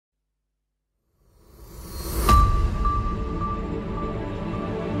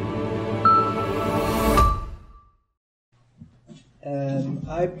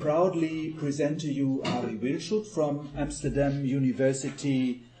I proudly present to you Arie Wilschut from Amsterdam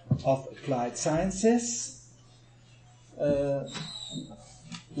University of Applied Sciences.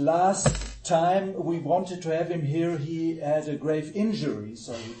 Last time we wanted to have him here, he had a grave injury,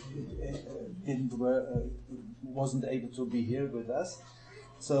 so he wasn't able to be here with us.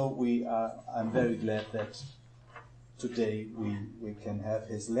 So I'm very glad that today we can have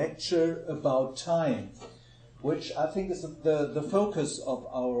his lecture about time, which I think is the focus of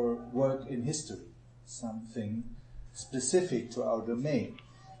our work in history, something specific to our domain.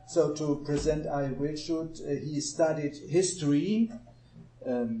 So to present Arie Wilschut, he studied history,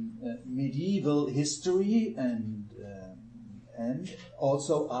 medieval history, and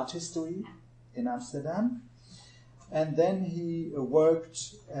also art history in Amsterdam. And then he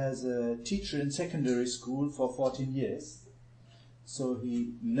worked as a teacher in secondary school for 14 years. So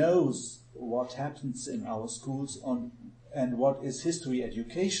he knows what happens in our schools and what is history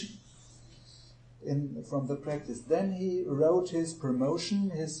education from the practice. Then he wrote his promotion,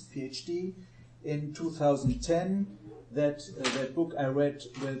 his PhD, in 2010. That book I read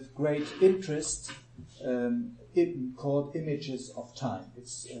with great interest, called Images of Time.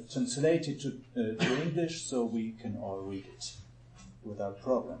 It's translated to English, so we can all read it without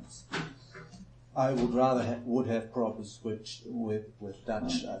problems. I would rather would have problems with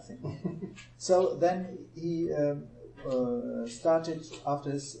Dutch, I think. So then he started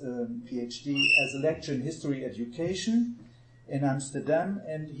after his PhD as a lecturer in history education in Amsterdam,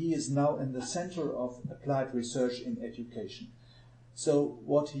 and he is now in the Center of Applied Research in Education. So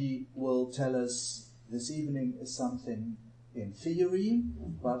what he will tell us this evening is something in theory,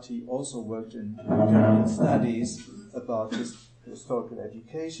 but he also worked in European studies about historical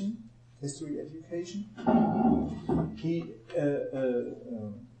education, history education. He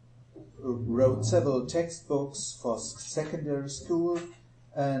wrote several textbooks for secondary school,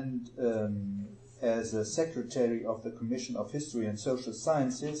 and as a secretary of the Commission of History and Social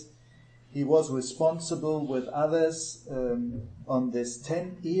Sciences, he was responsible with others on this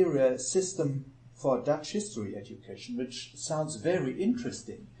 10-era system for Dutch history education, which sounds very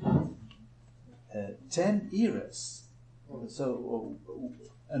interesting. 10 eras. So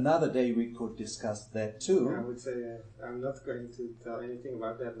another day we could discuss that too. I would say I'm not going to tell anything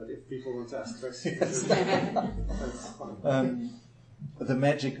about that, but if people want to ask questions, that's fine. The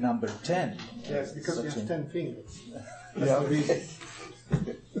magic number 10. Yes, because we have 10 fingers. Yeah, okay.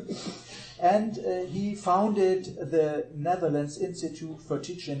 And he founded the Netherlands Institute for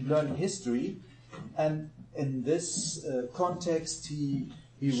Teaching and Learning History, and in this context he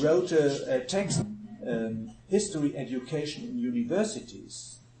wrote a text, History Education in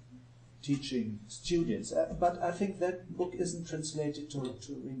Universities, teaching students. But I think that book isn't translated to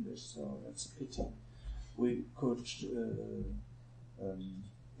English, so that's a pity. We could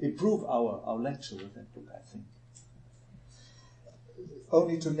improve our lecture with that book, I think.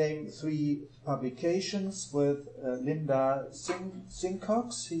 Only to name 3 publications with Linda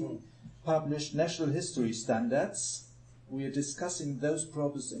Sincox. He published National History Standards. We are discussing those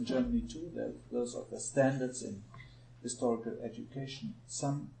problems in Germany too, those are the standards in historical education.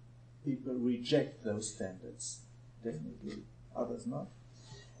 Some people reject those standards, definitely, others not.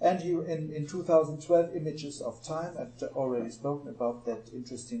 And he, in 2012, Images of Time, I've already spoken about that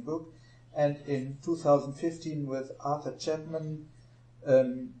interesting book. And in 2015, with Arthur Chapman,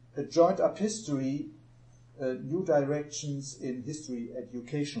 a joint up history, new directions in history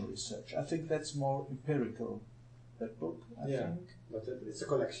education research. I think that's more empirical, that book, I think. But it's a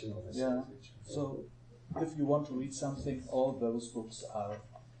collection of history. Yeah. So if you want to read something, all those books are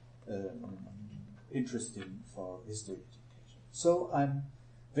interesting for history education. So I'm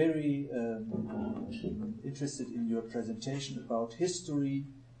very interested in your presentation about history,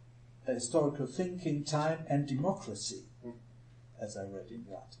 historical thinking, time, and democracy, as I read in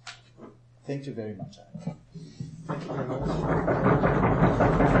the article. Thank you very much. Thank you very much.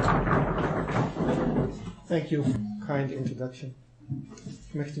 Thank you. Kind introduction.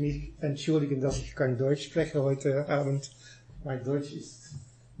 Ich möchte mich entschuldigen, dass ich kein Deutsch spreche heute Abend. Mein Deutsch ist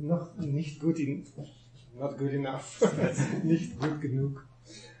noch nicht gut not good enough. Nicht gut genug.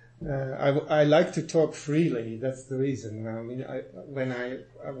 I like to talk freely. That's the reason. I mean, when I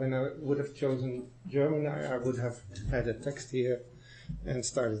would have chosen German, I would have had a text here and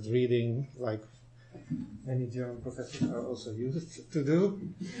started reading, like many German professors are also used to do.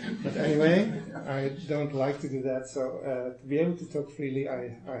 But anyway, I don't like to do that. So to be able to talk freely,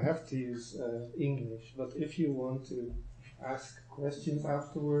 I have to use English. But if you want to ask questions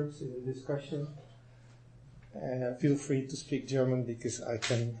afterwards in the discussion, feel free to speak German, because I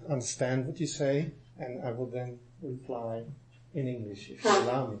can understand what you say and I will then reply in English, if you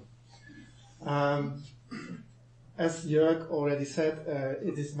allow me. As Jörg already said,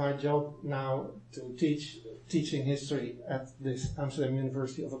 it is my job now to teaching history at this Amsterdam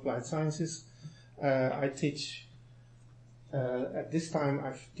University of Applied Sciences. I teach, at this time,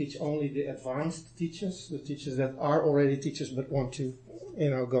 I teach only the advanced teachers, the teachers that are already teachers but want to,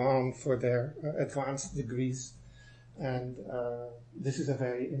 go on for their advanced degrees. And this is a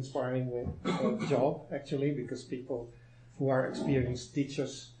very inspiring job, actually, because people who are experienced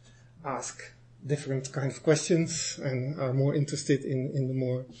teachers ask different kind of questions and are more interested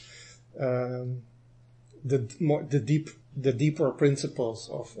in the deeper principles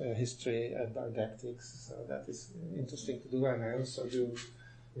of history and didactics. So that is interesting to do. And I also do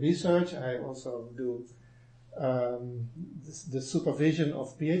research. I also do the supervision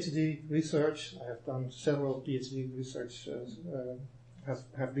of PhD research. I have done several PhD research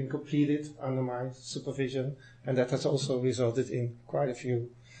have been completed under my supervision, and that has also resulted in quite a few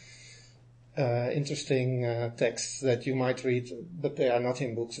interesting texts that you might read, but they are not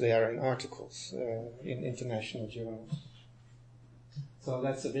in books, they are in articles in international journals. So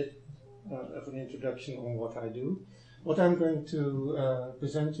that's a bit of an introduction on what I do. What I'm going to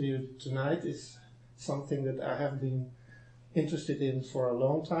present to you tonight is something that I have been interested in for a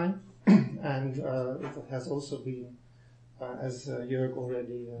long time, and it has also been, as Jörg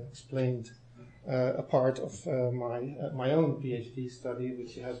already explained, a part of my own PhD study,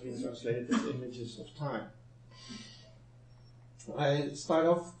 which has been translated as Images of Time. I start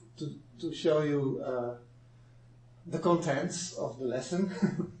off to show you the contents of the lesson,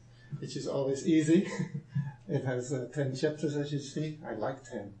 which is always easy. It has 10 chapters, as you see. I like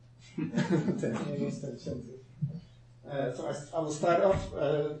 10. 10 chapters. So I will start off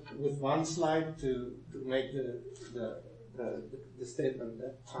with one slide to make the statement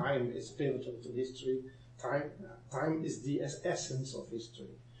that time is pivotal to history. Time is the essence of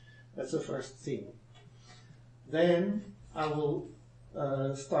history. That's the first thing. Then I will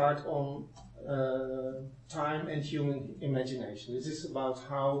start on time and human imagination. This is about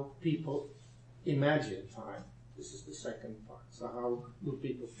how people imagine time. This is the second part. So how do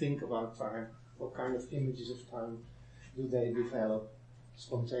people think about time? What kind of images of time do they develop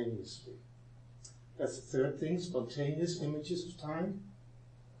spontaneously? That's the third thing, spontaneous images of time.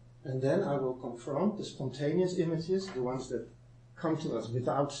 And then I will confront the spontaneous images, the ones that come to us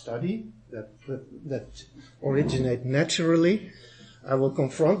without study, that originate naturally. I will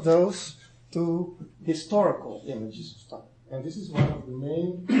confront those to historical images of time. And this is one of the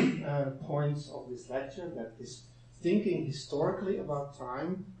main points of this lecture, that this thinking historically about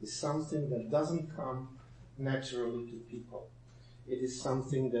time is something that doesn't come naturally to people. It is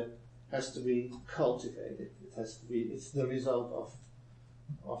something that has to be cultivated. It's the result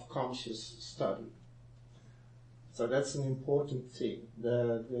of conscious study. So that's an important thing,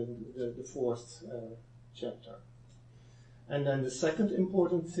 the fourth chapter. And then the second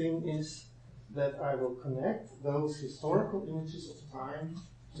important thing is that I will connect those historical images of time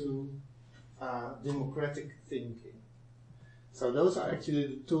to democratic thinking. So those are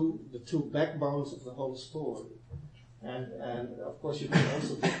actually the two backbones of the whole story. And of course you can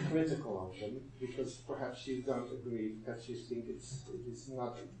also be critical of them, because perhaps you don't agree, perhaps you think it is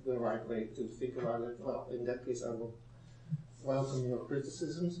not the right way to think about it. Well, in that case I will welcome your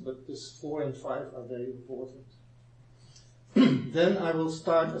criticisms, but this 4 and 5 are very important. Then I will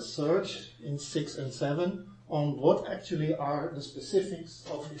start a search in 6 and 7 on what actually are the specifics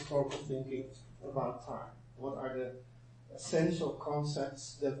of historical thinking about time. What are the essential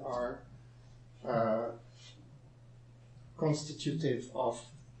concepts that are constitutive of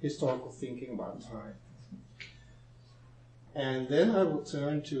historical thinking about time. And then I will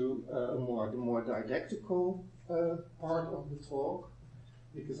turn to the more didactical part of the talk,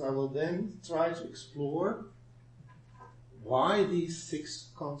 because I will then try to explore why these 6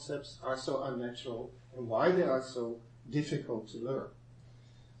 concepts are so unnatural and why they are so difficult to learn.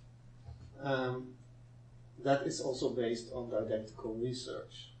 That is also based on didactical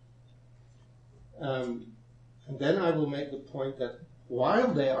research. And then I will make the point that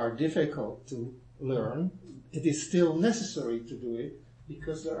while they are difficult to learn, it is still necessary to do it,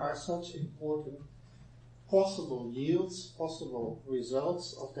 because there are such important possible yields, possible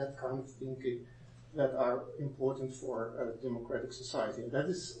results of that kind of thinking that are important for a democratic society. And that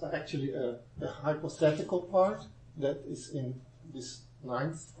is actually a hypothetical part that is in this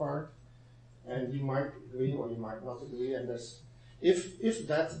 9th part, and you might agree or you might not agree. And if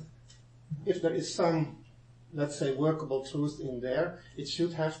there is some, let's say, workable truth in there, it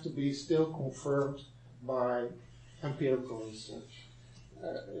should have to be still confirmed by empirical research.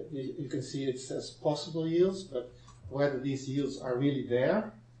 You can see it says possible yields, but whether these yields are really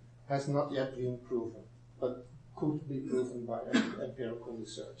there has not yet been proven, but could be proven by empirical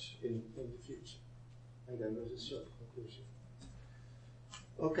research in the future. And then there's a short conclusion.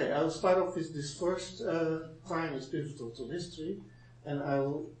 Okay, I will start off with this first time is pivotal to history, and I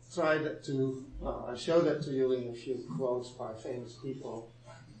will try that I'll show that to you in a few quotes by famous people,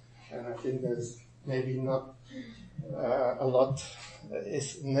 and I think there's maybe not a lot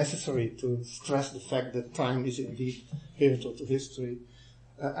is necessary to stress the fact that time is indeed pivotal to history.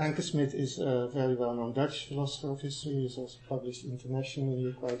 Anke Smit is a very well-known Dutch philosopher of history. He is also published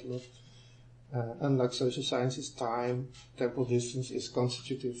internationally quite a lot. Unlike social sciences, time, temporal distance is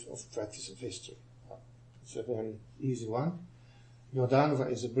constitutive of practice of history. It's a very easy one. Jordanova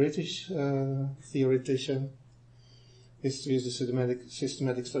is a British theoretician. History is a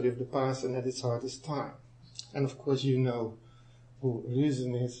systematic study of the past, and at its heart is time. And of course you know who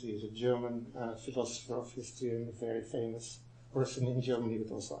Rüsen is. He is a German philosopher of history and a very famous person in Germany,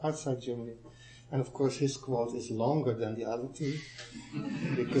 but also outside Germany. And of course his quote is longer than the other two,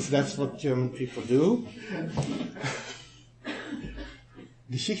 because that's what German people do.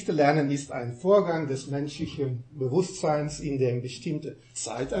 Geschichte lernen ist ein Vorgang des menschlichen Bewusstseins, in dem bestimmte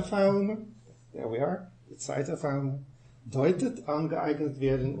Zeiterfahrungen, there we are, die Zeiterfahrungen, deutet, angeeignet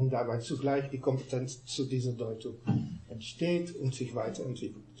werden und dabei zugleich die Kompetenz zu dieser Deutung entsteht und sich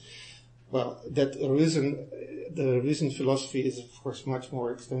weiterentwickelt. Well, the recent philosophy is of course much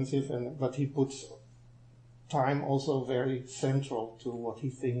more extensive, but he puts time also very central to what he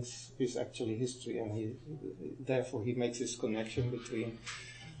thinks is actually history, and therefore he makes this connection between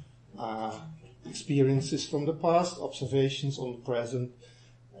experiences from the past, observations on the present,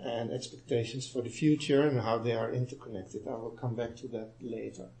 and expectations for the future, and how they are interconnected. I will come back to that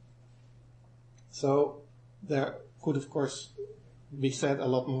later. So there could of course be said a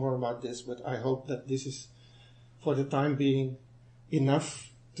lot more about this, but I hope that this is for the time being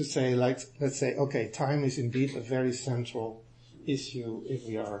enough to say, like, let's say, okay, time is indeed a very central issue if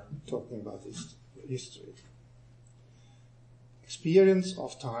we are talking about history. Experience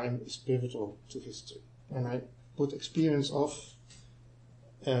of time is pivotal to history. And I put experience of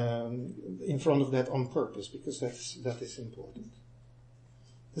in front of that on purpose, because that is important.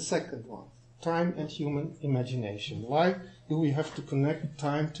 The second one, time and human imagination. Why do we have to connect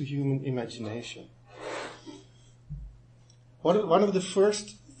time to human imagination? One of the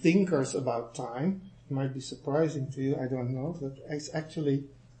first thinkers about time, it might be surprising to you, I don't know, but it's actually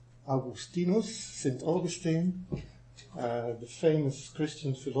Augustinus, St. Augustine, the famous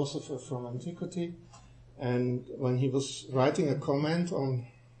Christian philosopher from antiquity. And when he was writing a comment on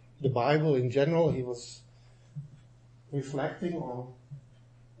the Bible in general, he was reflecting on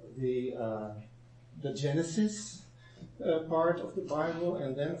the Genesis part of the Bible,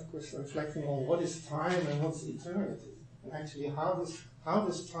 and then of course reflecting on what is time and what's eternity. And actually, how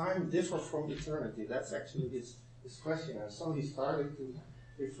does time differ from eternity? That's actually his question. And so he started to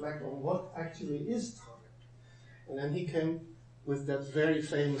reflect on what actually is time. And then he came with that very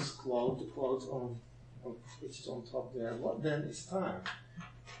famous quote, the quote which is on top there. What then is time?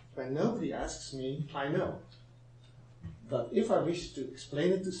 When nobody asks me, I know. But if I wish to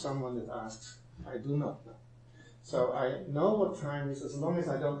explain it to someone that asks, I do not know. So I know what time is as long as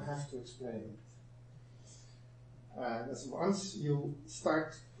I don't have to explain it.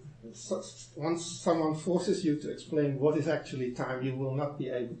 Once someone forces you to explain what is actually time, you will not be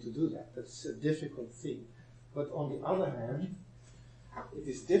able to do that. That's a difficult thing. But on the other hand, it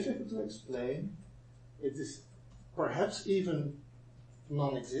is difficult to explain. It is perhaps even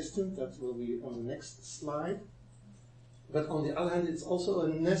non-existent. That will be on the next slide. But on the other hand, it's also a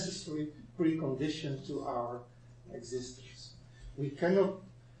necessary precondition to our existence. We cannot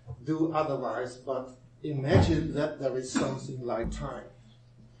do otherwise but imagine that there is something like time.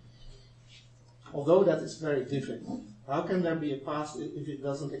 Although that is very difficult. How can there be a past if it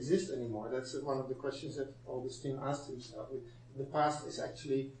doesn't exist anymore? That's one of the questions that Augustine asked himself. The past is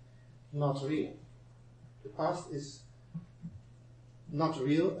actually not real. The past is not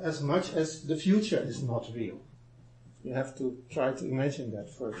real as much as the future is not real. You have to try to imagine that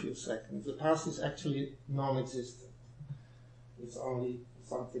for a few seconds. The past is actually non-existent. It's only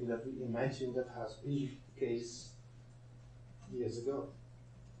something that we imagine that has been the case years ago.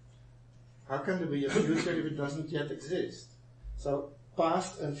 How can there be a future if it doesn't yet exist? So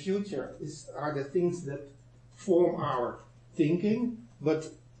past and future are the things that form our thinking, but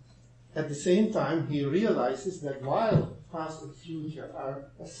at the same time he realizes that while past and future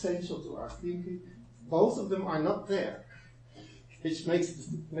are essential to our thinking, both of them are not there, which makes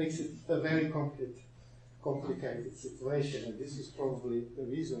it a very complicated situation. And this is probably the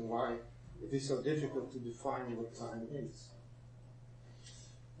reason why it is so difficult to define what time is.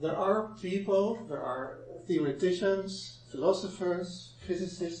 There are people, there are theoreticians, philosophers,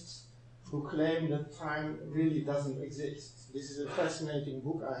 physicists, who claim that time really doesn't exist. This is a fascinating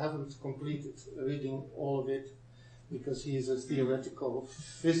book. I haven't completed reading all of it because he is a theoretical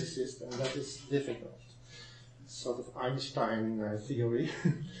physicist and that is difficult. Sort of Einstein theory.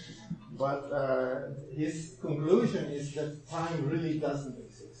 But his conclusion is that time really doesn't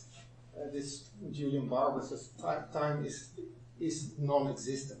exist. This Julian Barber says time is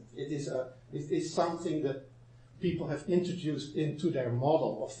non-existent. It is something that people have introduced into their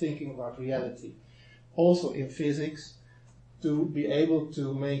model of thinking about reality, also in physics, to be able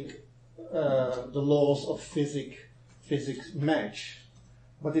to make the laws of physics match.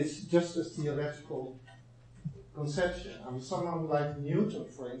 But it's just a theoretical conception. I mean, someone like Newton,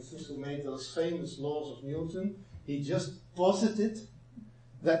 for instance, who made those famous laws of Newton, he just posited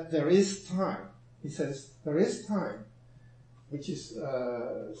that there is time. He says there is time, which is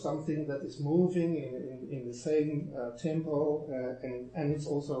something that is moving in the same tempo, and it's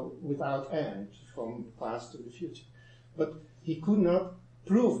also without end, from past to the future. But he could not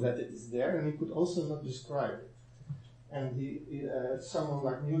prove that it is there, and he could also not describe it. And someone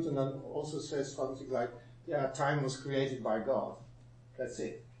like Newton also says something like, yeah, time was created by God. That's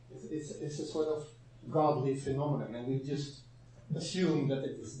it. It's a sort of godly phenomenon, and we just assume that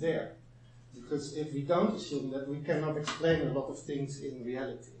it is there. Because if we don't assume that, we cannot explain a lot of things in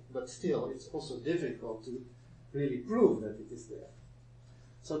reality. But still, it's also difficult to really prove that it is there.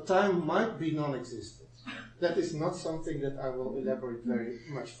 So time might be non-existent. That is not something that I will elaborate very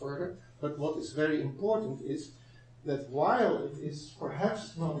much further. But what is very important is that while it is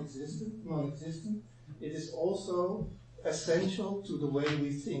perhaps non-existent, it is also essential to the way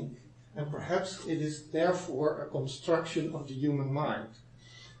we think. And perhaps it is therefore a construction of the human mind.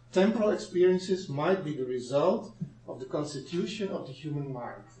 Temporal experiences might be the result of the constitution of the human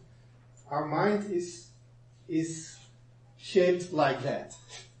mind. Our mind is shaped like that.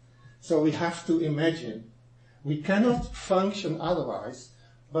 So we have to imagine. We cannot function otherwise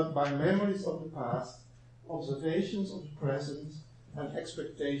but by memories of the past, observations of the present, and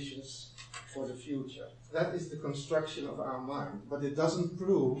expectations for the future. That is the construction of our mind. But it doesn't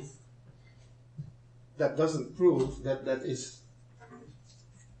prove that that is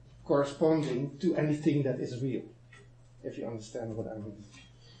corresponding to anything that is real, if you understand what I mean.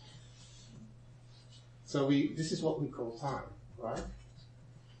 So this is what we call time, right?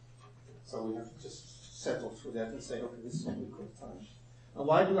 So we have to just settle for that and say, okay, this is what we call time. And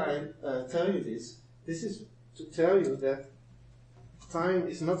why do I tell you this? This is to tell you that time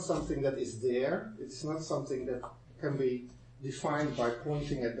is not something that is there. It's not something that can be defined by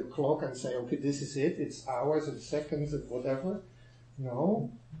pointing at the clock and say, okay, this is it. It's hours and seconds and whatever.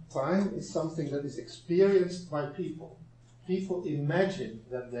 No, time is something that is experienced by people. People imagine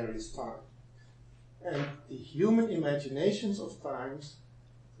that there is time. And the human imaginations of times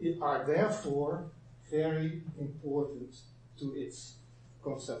are therefore very important to its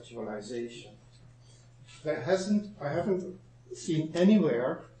conceptualization. I haven't seen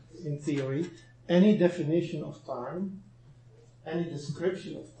anywhere in theory any definition of time, any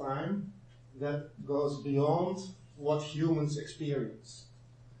description of time that goes beyond what humans experience.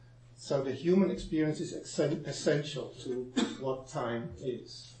 So the human experience is essential to what time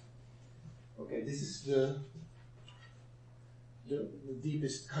is. Okay, this is the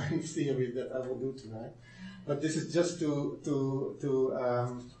deepest kind of theory that I will do tonight. But this is just to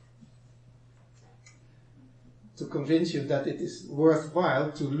convince you that it is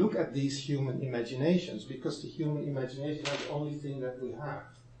worthwhile to look at these human imaginations, because the human imagination is the only thing that we have.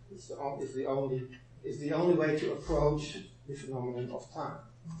 It's the only way to approach the phenomenon of time.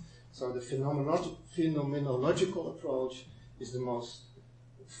 So the phenomenological approach is the most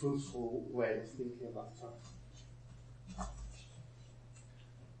fruitful way of thinking about time.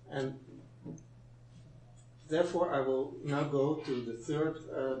 And therefore, I will now go to the third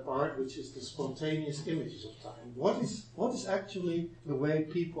part, which is the spontaneous images of time. What is actually the way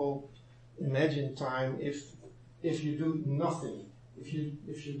people imagine time if you do nothing? If you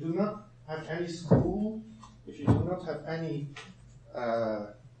do not have any school, if you do not have any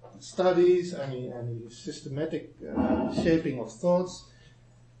studies, any systematic shaping of thoughts,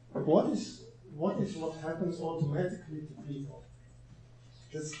 what happens automatically to people?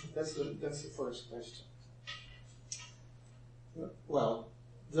 That's the first question. Well,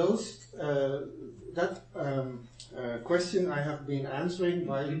 that question I have been answering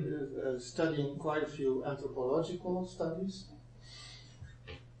by studying quite a few anthropological studies,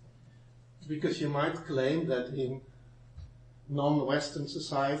 because you might claim that in non-Western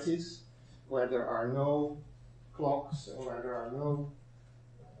societies where there are no clocks and where there are no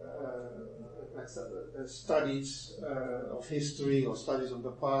studies of history or studies of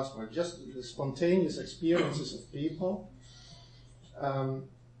the past, but just the spontaneous experiences of people,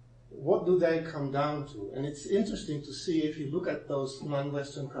 what do they come down to? And it's interesting to see, if you look at those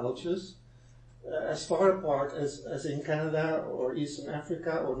non-Western cultures, as far apart as in Canada or Eastern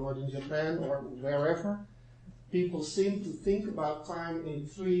Africa or Northern Japan or wherever, people seem to think about time in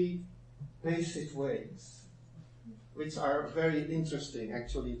three basic ways, which are very interesting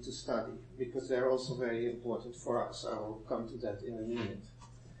actually to study, because they're also very important for us. I will come to that in a minute.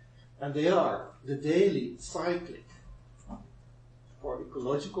 And they are the daily cyclic or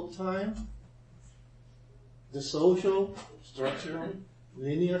ecological time, the social, structural,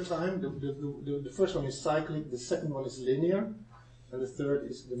 linear time. The first one is cyclic, the second one is linear, and the third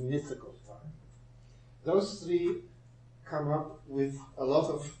is the mythical time. Those three come up with a lot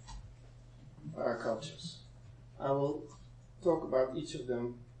of cultures. I will talk about each of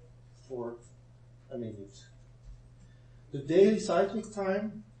them for a minute. The daily cyclic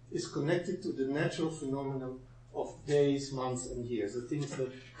time is connected to the natural phenomenon of days, months, and years, the things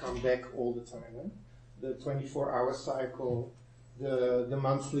that come back all the time. The 24-hour cycle, the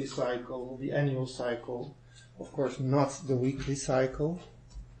monthly cycle, the annual cycle, of course not the weekly cycle,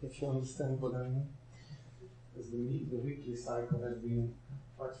 if you understand what I mean. Because the weekly cycle has been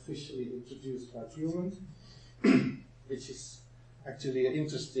artificially introduced by humans, which is actually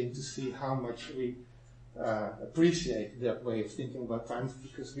interesting to see how much we appreciate that way of thinking about time,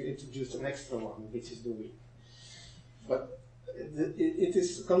 because we introduced an extra one, which is the week. But it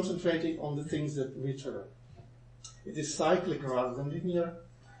is concentrating on the things that return. It is cyclic rather than linear.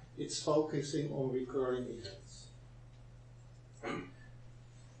 It's focusing on recurring events.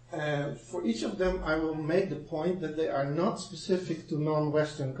 For each of them, I will make the point that they are not specific to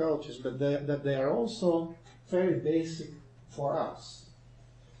non-Western cultures, but that they are also very basic for us.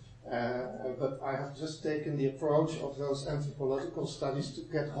 But I have just taken the approach of those anthropological studies to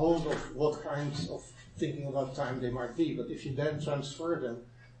get hold of what kinds of thinking about time they might be. But if you then transfer them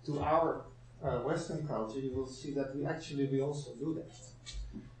to our Western culture, you will see that we also do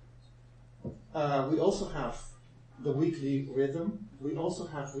that. We also have the weekly rhythm. We also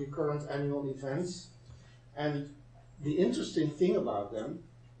have recurrent annual events. And the interesting thing about them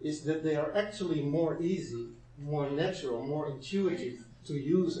is that they are actually more easy, more natural, more intuitive to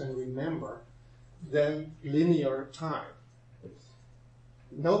use and remember than linear time.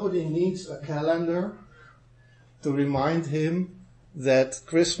 Nobody needs a calendar to remind him that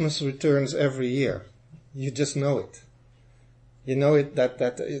Christmas returns every year. You just know it. You know it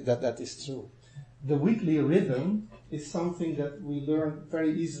that is true. The weekly rhythm is something that we learn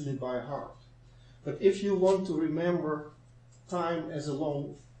very easily by heart. But if you want to remember time as a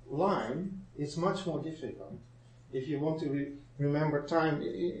long line, it's much more difficult. If you want to remember time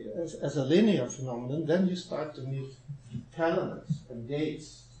as a linear phenomenon, then you start to need calendars and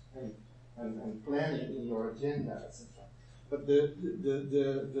dates and planning in your agenda, etc. But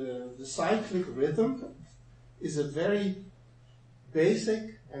the cyclic rhythm is a very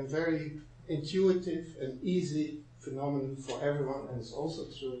basic and very intuitive and easy phenomenon for everyone, and it's also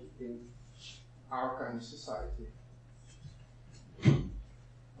true in our kind of society,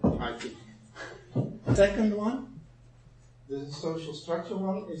 I think. Second one, the social structure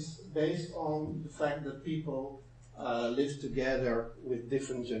one, is based on the fact that people live together with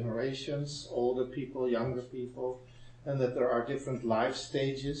different generations, older people, younger people, and that there are different life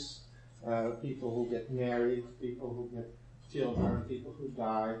stages, people who get married, people who get children, people who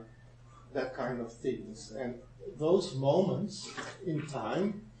die, that kind of things. And those moments in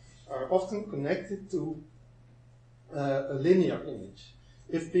time are often connected to a linear image.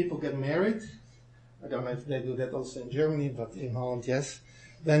 If people get married, I don't know if they do that also in Germany, but in Holland, yes,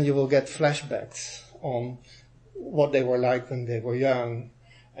 then you will get flashbacks on what they were like when they were young,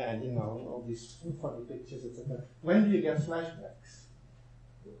 and all these funny pictures, etc. When do you get flashbacks?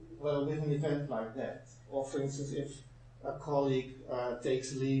 Well, with an event like that. Or for instance, if a colleague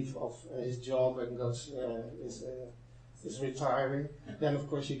takes leave of his job and is retiring, then of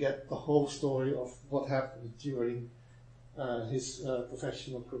course you get the whole story of what happened during his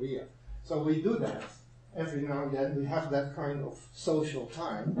professional career. So we do that every now and then. We have that kind of social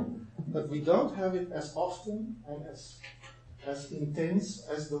time, but we don't have it as often and as intense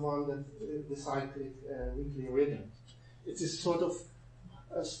as the one that the cyclic weekly rhythm. It is sort of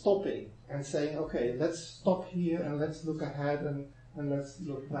stopping and saying, okay, let's stop here and let's look ahead and let's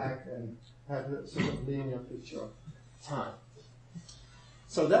look back and have a sort of linear picture of time.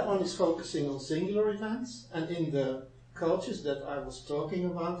 So that one is focusing on singular events, and in the cultures that I was talking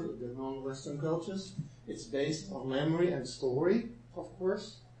about, the non-Western cultures, it's based on memory and story, of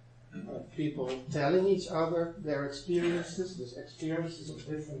course. People telling each other their experiences, the experiences of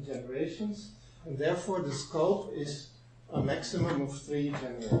different generations, and therefore the scope is a maximum of 3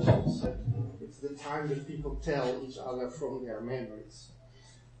 generations. It's the time that people tell each other from their memories.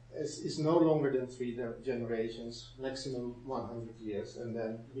 It's no longer than 3 generations, maximum 100 years, and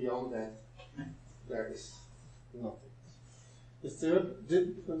then beyond that, there is nothing. The third,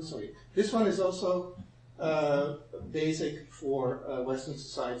 this one is also basic for Western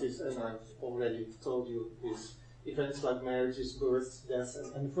societies, and I've already told you this. Events like marriages, births, deaths,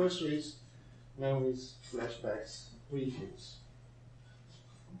 and anniversaries, memories, flashbacks, reviews.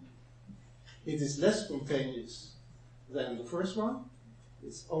 It is less spontaneous than the first one.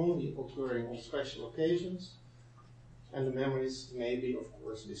 It's only occurring on special occasions, and the memories may be, of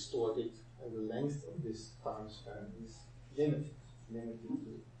course, distorted, and the length of this time span is limited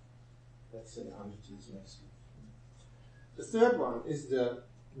to, let's say, 100 years maximum. The third one is the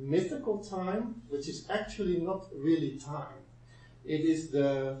mythical time, which is actually not really time. It is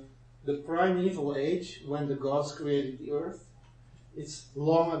the primeval age when the gods created the earth. It's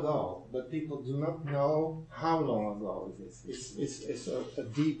long ago, but people do not know how long ago it is. It's a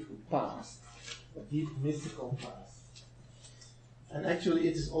deep past, a deep mythical past. And actually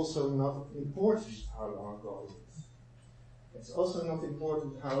it is also not important how long ago it is. It's also not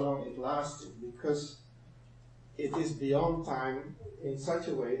important how long it lasted, because it is beyond time in such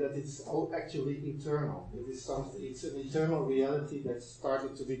a way that it's actually eternal. It's an eternal reality that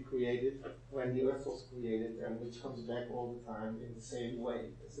started to be created when the earth was created, and which comes back all the time in the same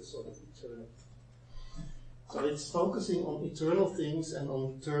way. It's a sort of eternity. So it's focusing on eternal things and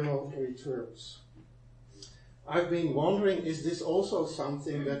on eternal returns. I've been wondering, is this also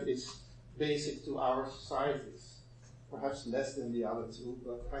something that is basic to our societies? Perhaps less than the other two,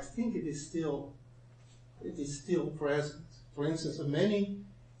 but I think it is still present. For instance, many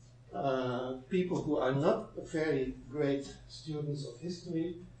people who are not very great students of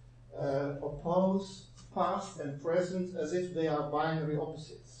history oppose past and present as if they are binary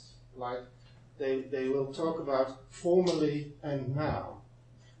opposites. Like they will talk about formerly and now,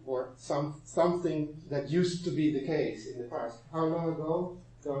 or something that used to be the case in the past. How long ago?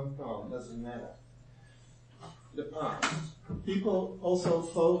 Don't know, doesn't matter. The past. People also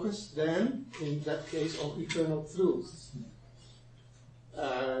focus then, in that case, on eternal truths.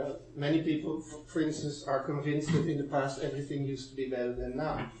 Many people, for instance, are convinced that in the past everything used to be better than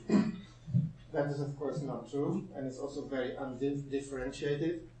now. That is, of course, not true, and it's also very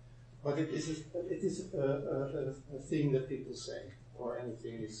undifferentiated. But it is a thing that people say, or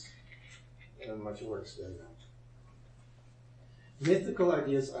anything is much worse than that. Mythical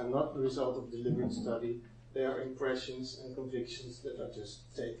ideas are not the result of deliberate study. They are impressions and convictions that are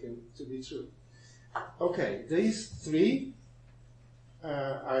just taken to be true. Okay, these 3,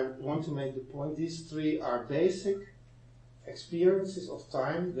 I want to make the point, these 3 are basic experiences of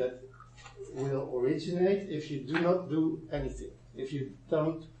time that will originate if you do not do anything. If you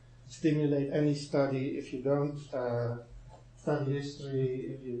don't stimulate any study, if you don't study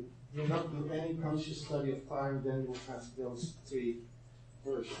history, if you do not do any conscious study of time, then we'll have those 3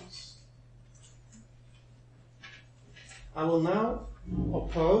 versions. I will now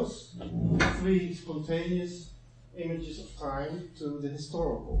oppose 3 spontaneous images of time to the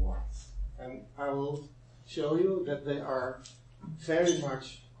historical ones. And I will show you that they are very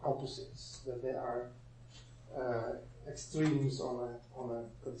much opposites, that they are extremes on a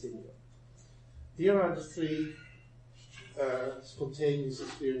continuum. Here are the 3 spontaneous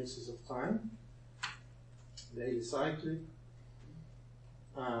experiences of time: daily cyclic,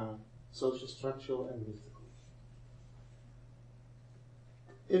 social, structural, and mythical.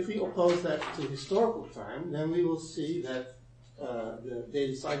 If we oppose that to historical time, then we will see that the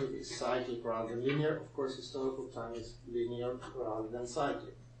daily cyclic is cyclic rather than linear. Of course, historical time is linear rather than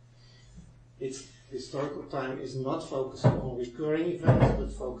cyclic. Historical time is not focusing on recurring events,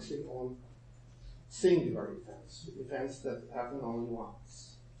 but focusing on singular events that happen only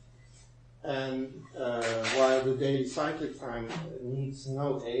once. And while the daily cyclic time needs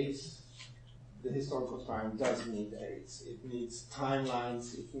no aids, the historical time does need aids. It needs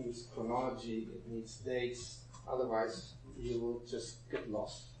timelines, it needs chronology, it needs dates. Otherwise, you will just get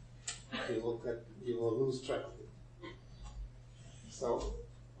lost. You will lose track of it. So,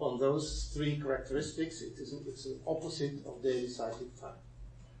 on those 3 characteristics, it's an opposite of daily cyclic time.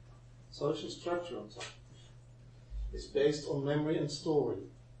 Social structural time is based on memory and story,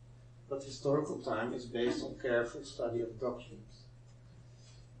 but historical time is based on careful study of documents.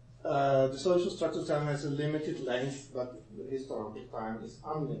 the social structure of time has a limited length, but the historical time is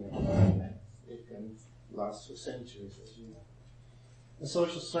unlimited in length. It can last for centuries, as you know. The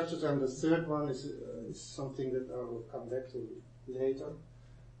social structure of time, the third one, is something that I will come back to later.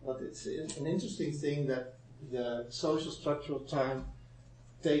 But it's an interesting thing that the social structure of time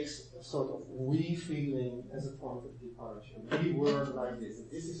takes a sort of we feeling as a point of departure. We were like this.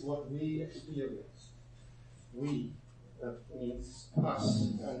 This is what we experience. We. That means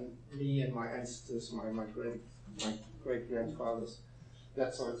us and me and my ancestors, my great-grandfathers,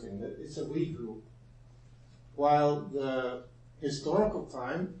 that sort of thing. It's a we group. While the historical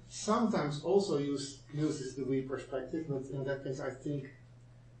time sometimes also uses the we perspective, but in that case I think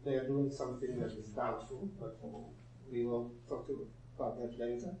they are doing something that is doubtful, but we will talk about that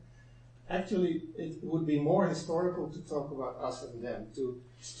later. Actually, it would be more historical to talk about us and them, to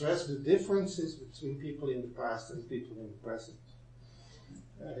stress the differences between people in the past and people in the present.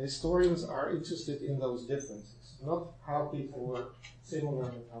 Historians are interested in those differences, not how people were similar,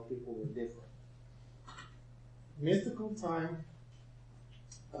 but how people were different. Mythical time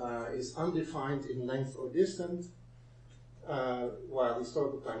is undefined in length or distance, while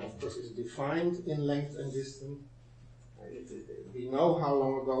historical time, of course, is defined in length and distance. We know how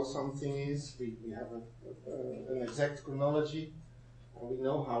long ago something is, we have an exact chronology, and we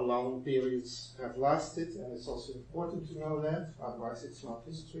know how long periods have lasted, and it's also important to know that, otherwise it's not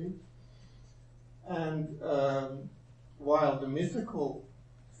history. And while the mythical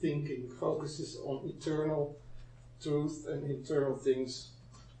thinking focuses on eternal truth and eternal things,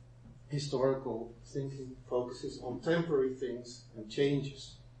 historical thinking focuses on temporary things and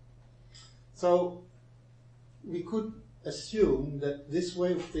changes. So we could assume that this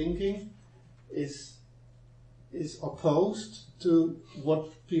way of thinking is opposed to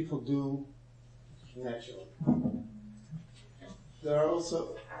what people do naturally. There are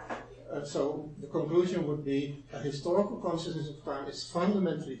also, so the conclusion would be a historical consciousness of time is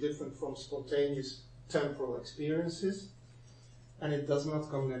fundamentally different from spontaneous temporal experiences, and it does not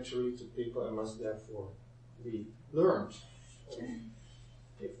come naturally to people and must therefore be learned.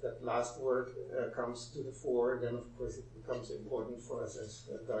 If that last word comes to the fore, then of course it becomes important for us as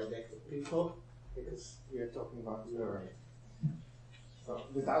didactic people, because we are talking about learning. So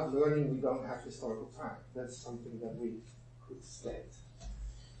without learning, we don't have historical time. That's something that we could state.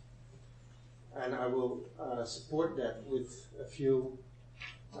 And I will support that with a few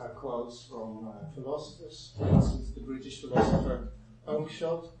quotes from philosophers. For instance, the British philosopher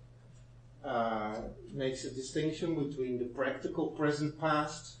Wilschut makes a distinction between the practical present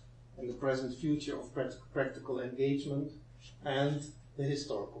past and the present future of practical engagement and the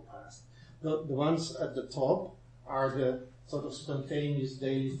historical past. The ones at the top are the sort of spontaneous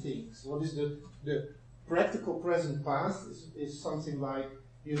daily things. What is the practical present past is something like,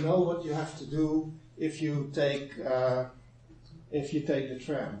 you know what you have to do if you take the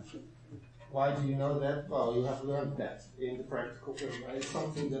tram. Why do you know that? Well, you have learned that in the practical present. It's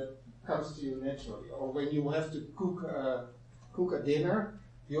something that comes to you naturally. Or when you have to cook a dinner,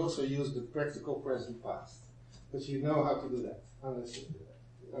 you also use the practical present past. But you know how to do that, unless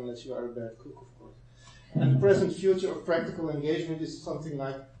you are a bad cook, of course. And the present future of practical engagement is something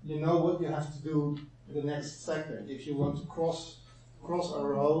like, you know what you have to do the next second. If you want to cross a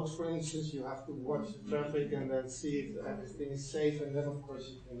road, for instance, you have to watch the traffic and then see if everything is safe, and then of course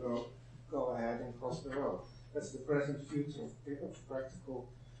you can go ahead and cross the road. That's the present future of practical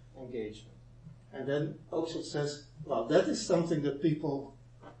engagement. And then Wilschut says, well, that is something that people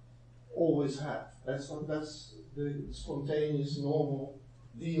always have. That's the spontaneous, normal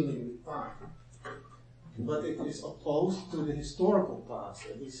dealing with time. But it is opposed to the historical past.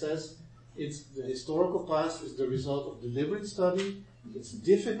 And he says the historical past is the result of deliberate study. It's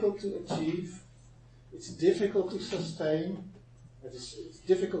difficult to achieve. It's difficult to sustain. It's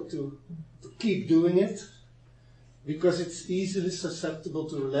difficult to keep doing it, because it's easily susceptible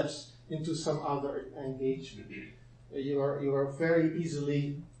to relapse into some other engagement. You are very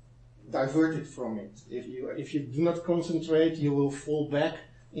easily diverted from it. If you do not concentrate, you will fall back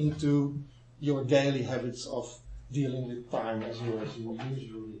into your daily habits of dealing with time as you usually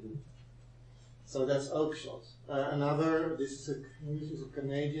do. So that's Wilschut. This is a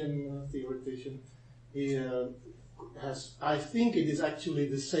Canadian theoretician. He has, I think it is actually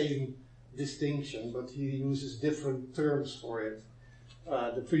the same distinction, but he uses different terms for it.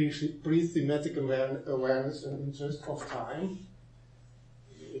 The pre-thematic awareness and interest of time,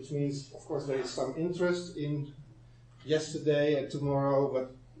 which means, of course, there is some interest in yesterday and tomorrow,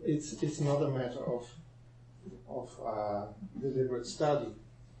 but it's not a matter of deliberate study.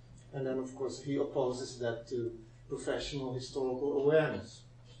 And then, of course, he opposes that to professional historical awareness.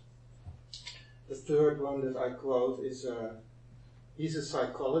 The third one that I quote is he's a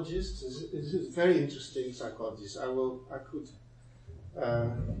psychologist. He's a very interesting psychologist. I could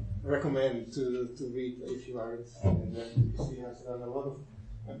recommend to read if you are interested in that, because he has done a lot of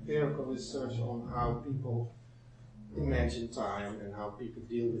empirical research on how people imagine time and how people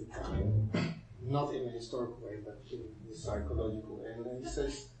deal with time, not in a historical way, but in the psychological way. And he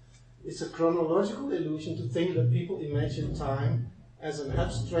says it's a chronological illusion to think that people imagine time as an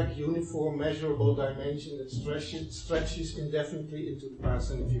abstract, uniform, measurable dimension that stretches indefinitely into the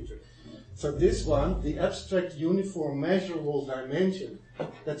past and the future. So this one, the abstract, uniform, measurable dimension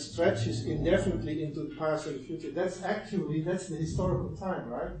that stretches indefinitely into the past and the future, that's the historical time,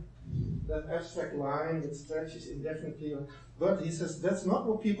 right? That abstract line that stretches indefinitely. But he says that's not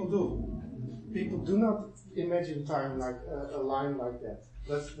what people do. People do not imagine time like a line like that.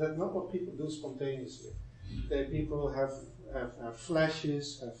 That's not what people do spontaneously. People have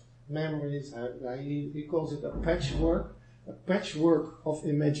flashes, have memories. He calls it a patchwork of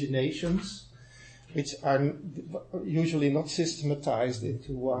imaginations, which are usually not systematized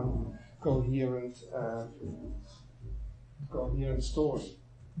into one coherent story.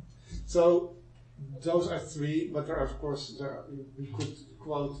 So those are three, but there are, of course, we could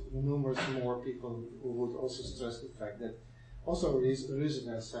quote numerous more people who would also stress the fact that also Rusen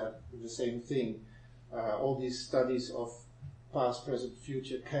has said the same thing. All these studies of past, present,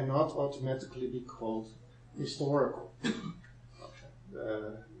 future cannot automatically be called historical.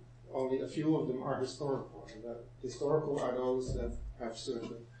 Only a few of them are historical. And the historical are those that have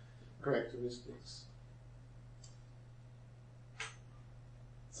certain characteristics.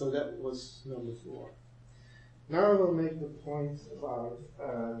 So that was number 4. Now I will make the point about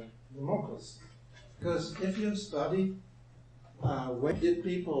democracy. Because if you study when did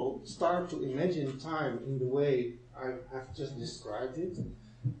people start to imagine time in the way I have just described it,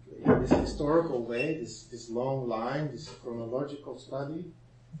 in this historical way, this long line, this chronological study,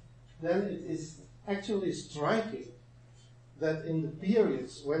 then it is actually striking that in the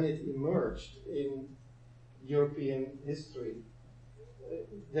periods when it emerged in European history,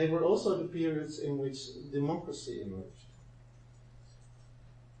 they were also the periods in which democracy emerged.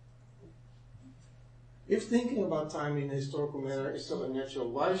 If thinking about time in a historical manner is so unnatural,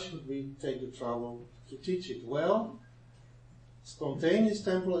 why should we take the trouble to teach it? Well, spontaneous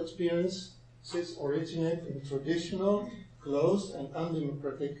temporal experiences originate in traditional, closed and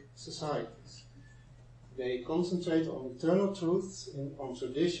undemocratic societies. They concentrate on eternal truths, on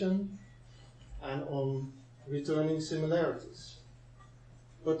tradition, and on returning similarities.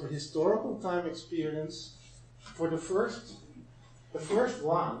 But the historical time experience, for the first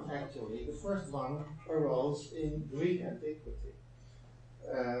one arose in Greek antiquity,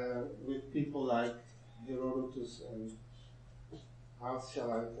 with people like Herodotus and, how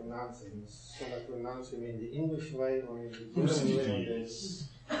shall I pronounce him? Shall I pronounce him in the English way or in the German way?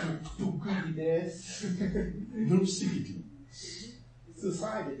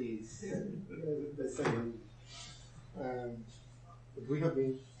 Thucydides. They say. But we have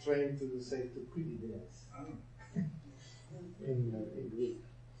been trained to say Thucydides in Greek.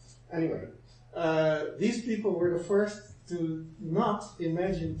 Anyway, these people were the first to not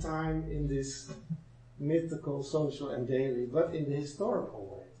imagine time in this mythical, social, and daily, but in the historical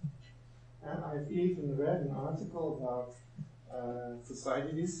way. And I've even read an article about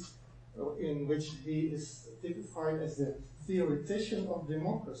Thucydides, in which he is typified as the theoretician of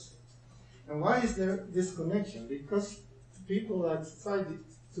democracy. And why is there this connection? Because people like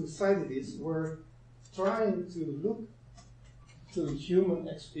Thucydides were trying to look to human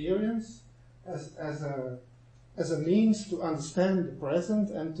experience as a means to understand the present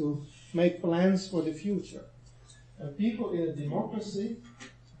and to make plans for the future. And people in a democracy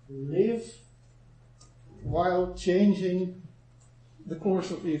live while changing the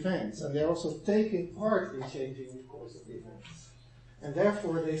course of events, and they're also taking part in changing the course of events. And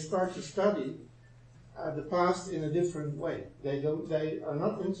therefore they start to study the past in a different way. They are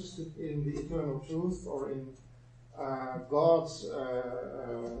not interested in the eternal truth or in God's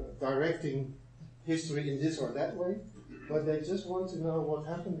directing history in this or that way, but they just want to know what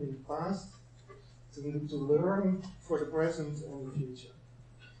happened in the past to learn for the present and the future.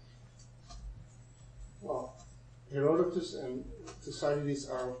 Well, Herodotus and Thucydides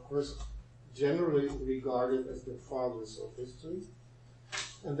are, of course, generally regarded as the fathers of history.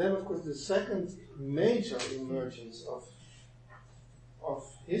 And then, of course, the second major emergence of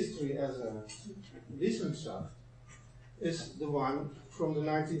history as a Wissenschaft is the one from the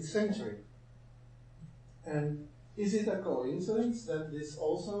 19th century. And is it a coincidence that this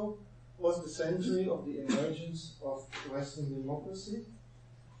also was the century of the emergence of Western democracy?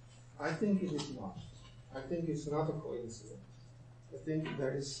 I think it is not. I think it's not a coincidence. I think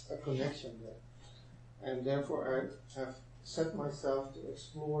there is a connection there. And therefore I have set myself to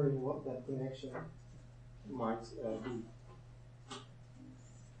exploring what that connection might be.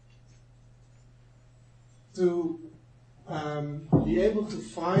 To be able to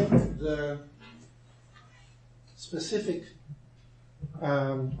find the specific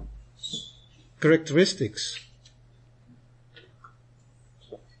characteristics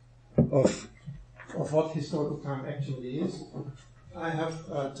of what historical time actually is, I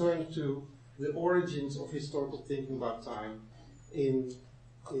have turned to the origins of historical thinking about time in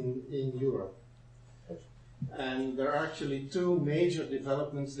Europe. And there are actually two major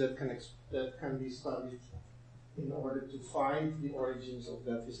developments that can be studied in order to find the origins of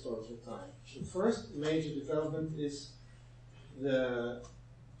that historical time. The first major development is the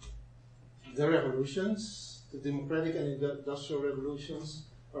revolutions, the democratic and industrial revolutions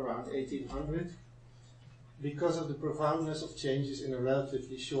around 1800, because of the profoundness of changes in a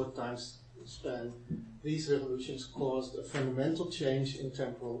relatively short time span. These revolutions caused a fundamental change in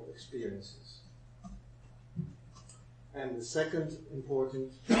temporal experiences. And the second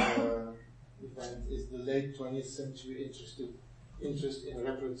important event is the late 20th century interest in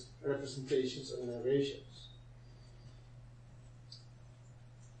representations and narrations.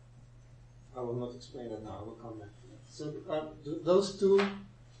 I will not explain that now, I will come back to that. So those two,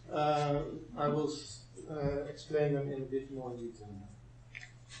 I will explain them in a bit more detail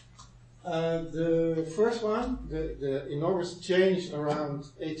now. The first one, the enormous change around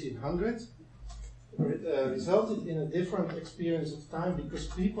 1800, resulted in a different experience of time because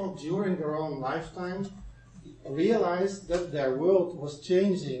people during their own lifetime realized that their world was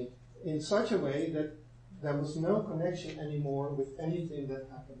changing in such a way that there was no connection anymore with anything that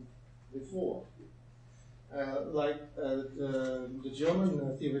happened before. The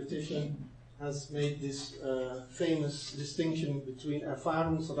German theoretician has made this famous distinction between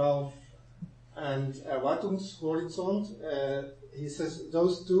Erfahrungsraum and Erwartungshorizont. He says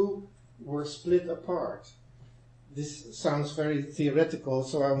those two were split apart. This sounds very theoretical,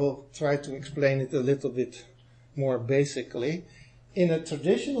 so I will try to explain it a little bit more basically. In a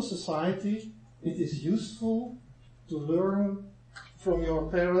traditional society, it is useful to learn from your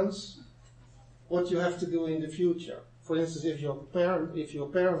parents what you have to do in the future. For instance, if your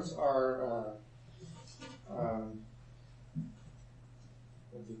parents are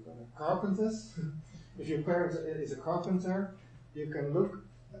carpenters, if your parent is a carpenter, you can look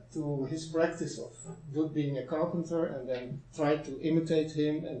to his practice of being a carpenter and then try to imitate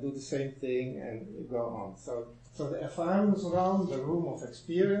him and do the same thing and go on. So the Erfahrungsraum, the room of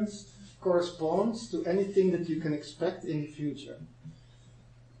experience, corresponds to anything that you can expect in the future.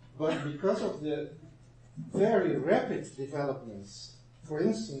 But because of the very rapid developments, for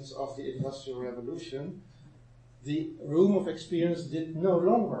instance, of the Industrial Revolution, the room of experience did no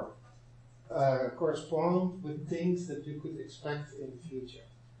longer correspond with things that you could expect in the future.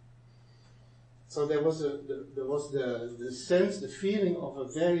 So there was the sense, the feeling of a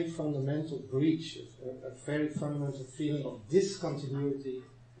very fundamental breach, a very fundamental feeling of discontinuity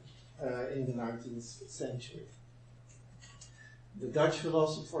in the 19th century. The Dutch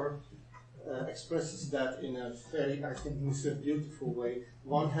philosopher expresses that in a very, I think, beautiful way.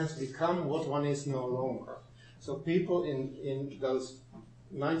 One has become what one is no longer. So people in those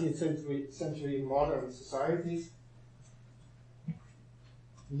 19th century modern societies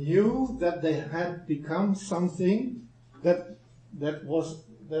knew that they had become something that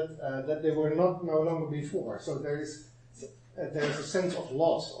they were not no longer before. So there is a sense of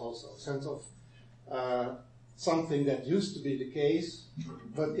loss also, a sense of something that used to be the case,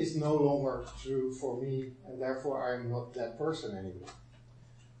 but is no longer true for me, and therefore I am not that person anymore.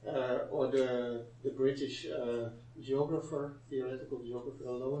 Or the British geographer, theoretical geographer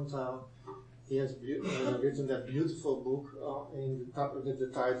Lowenthal, he has written that beautiful book with the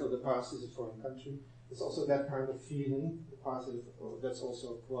title "The Past is a Foreign Country." It's also that kind of feeling. The past is, that's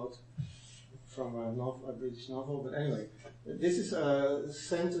also a quote from a British novel. But anyway, this is a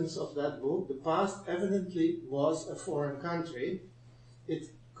sentence of that book. The past evidently was a foreign country.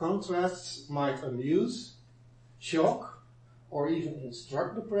 Its contrasts might amuse, shock, or even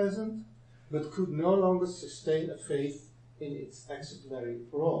instruct the present, but could no longer sustain a faith in its exemplary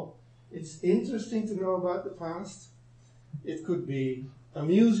role. It's interesting to know about the past. It could be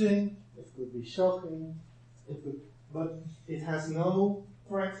amusing, it could be shocking, but it has no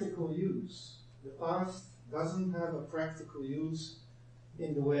practical use. The past doesn't have a practical use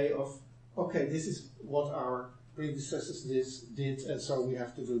in the way of, okay, this is what our predecessors did, and so we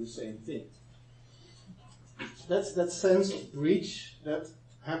have to do the same thing. That's that sense of breach that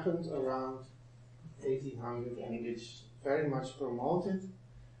happened around 1800 and which very much promoted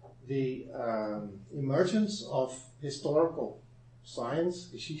the emergence of historical science,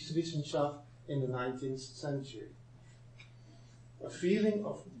 Geschichtswissenschaft, in the 19th century. A feeling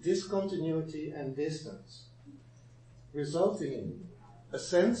of discontinuity and distance, resulting in a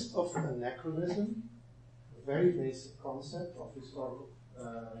sense of anachronism, a very basic concept of historical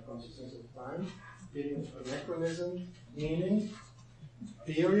consciousness of time, feeling of anachronism, meaning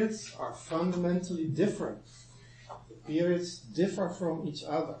periods are fundamentally different. The periods differ from each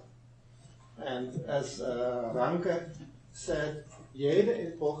other. And as Ranke said, jede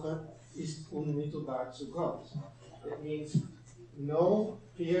Epoche ist unmittelbar zu Gott. It means no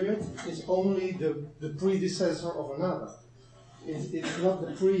period is only the predecessor of another. It's not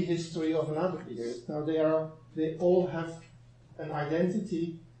the prehistory of another period. Now they all have an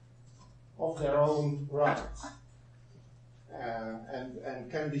identity of their own right,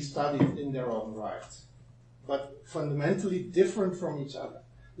 and can be studied in their own right, but fundamentally different from each other.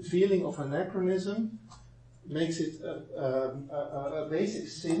 The feeling of anachronism makes it a basic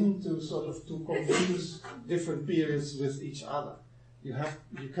sin to confuse different periods with each other.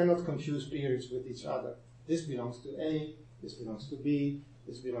 You cannot confuse periods with each other. This belongs to A, this belongs to B,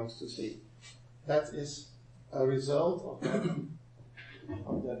 this belongs to C. That is a result of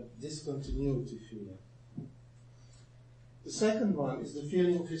that discontinuity feeling. The second one is the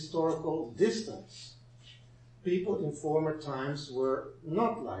feeling of historical distance. People in former times were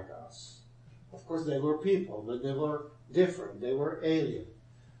not like us. Of course, they were people, but they were different. They were alien.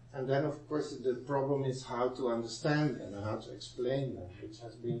 And then, of course, the problem is how to understand them and how to explain them, which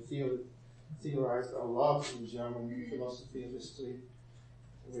has been theorized a lot in German philosophy of history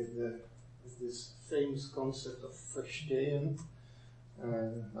with this famous concept of verstehen,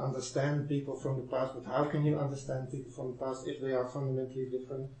 understand people from the past. But how can you understand people from the past if they are fundamentally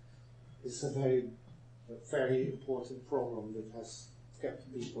different? It's a very important problem that has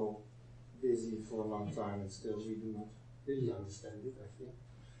kept people busy for a long time, and still we do not really understand it, I think.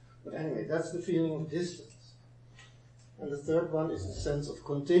 But anyway, that's the feeling of distance. And the third one is the sense of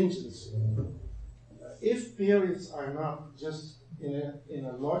contingency. If periods are not just in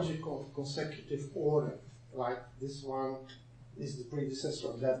a logical consecutive order, like this one is the predecessor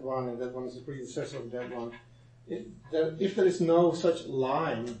of that one, and that one is the predecessor of that one, if there is no such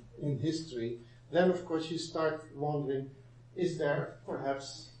line in history, then of course you start wondering, is there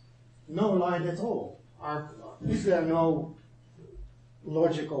perhaps no line at all? Is there no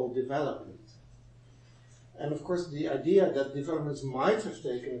logical development? And of course the idea that developments might have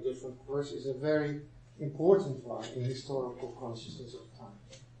taken a different course is a very important one in historical consciousness of time.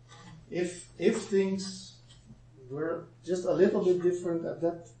 If things were just a little bit different at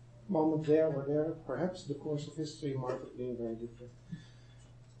that moment there or there, perhaps the course of history might have been very different.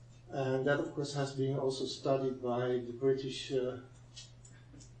 And that of course has been also studied by the British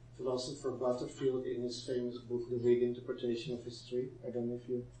philosopher Butterfield in his famous book, The Whig Interpretation of History. I don't know if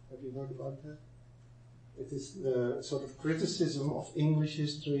have you heard about that? It is the sort of criticism of English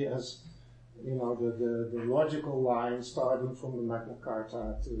history as, the logical line starting from the Magna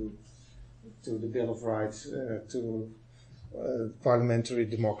Carta to the Bill of Rights, to parliamentary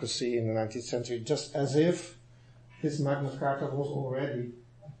democracy in the 19th century, just as if this Magna Carta was already,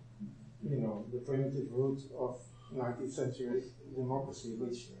 the primitive root of 19th century democracy,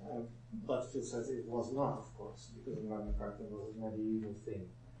 which Butterfield says it was not, of course, because the Magna Carta was a medieval thing.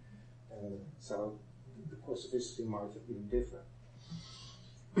 So the course of history might have been different.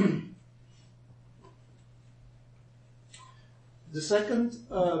 The second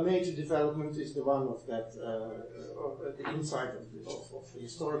major development is the one of the insight of the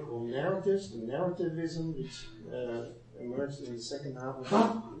historical narratives, the narrativism, which emerged in the second half of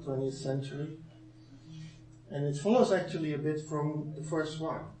the 20th century. And it follows actually a bit from the first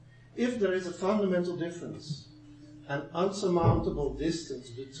one. If there is a fundamental difference, an unsurmountable distance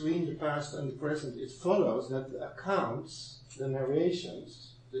between the past and the present, it follows that the accounts, the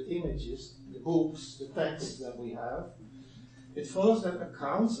narrations, the images, the books, the texts that we have, it follows that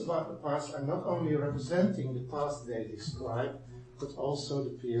accounts about the past are not only representing the past they describe, but also the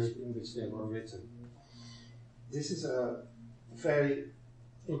period in which they were written. This is a very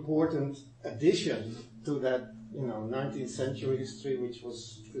important addition to that, 19th century history, which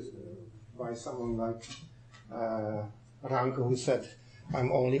was by someone like Ranke, who said,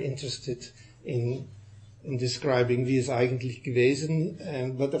 "I'm only interested in describing wie es eigentlich gewesen,"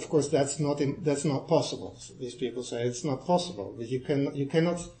 but of course that's not possible. So these people say it's not possible. But you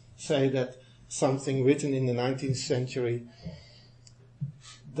cannot say that something written in the 19th century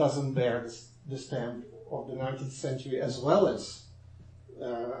doesn't bear the stamp of the 19th century as well as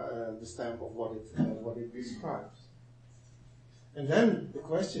the stamp of what it describes. And then the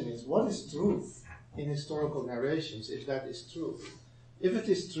question is, what is truth in historical narrations, if that is true? If it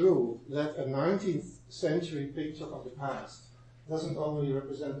is true that a 19th century picture of the past doesn't only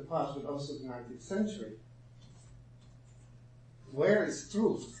represent the past, but also the 19th century, where is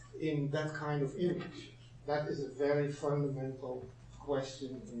truth in that kind of image? That is a very fundamental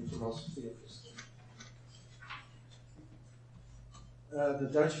question in philosophy of history. The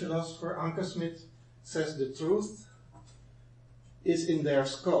Dutch philosopher Anker Smit says the truth is in their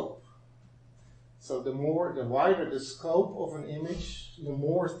scope. So the wider the scope of an image, the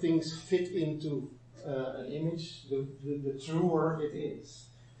more things fit into an image, the truer it is.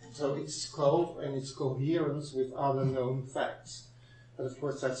 So its scope and its coherence with other known facts. But of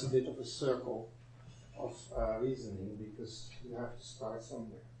course that's a bit of a circle of reasoning, because you have to start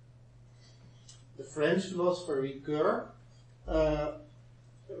somewhere. The French philosopher Ricoeur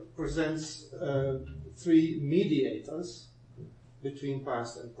presents three mediators between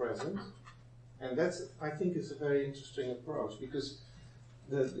past and present. And that's, I think, is a very interesting approach, because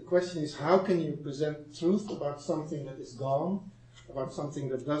the question is, how can you present truth about something that is gone, about something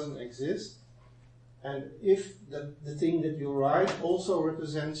that doesn't exist, and if the thing that you write also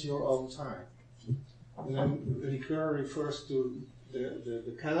represents your own time. And then Ricoeur refers to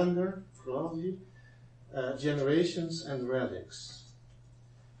the calendar, chronology, generations and relics.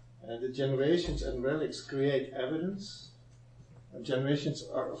 The generations and relics create evidence. Generations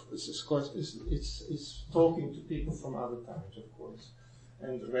are, of course, it's talking to people from other times, of course.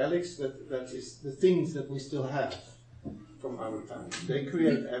 And relics, that is the things that we still have from other times. They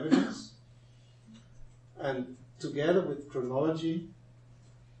create evidence, and together with chronology,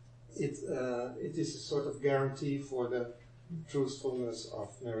 it is a sort of guarantee for the truthfulness of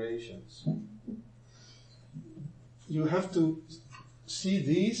narrations. You have to see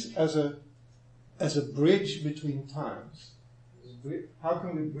these as a bridge between times. How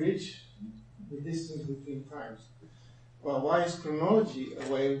can we bridge the distance between times? Well, why is chronology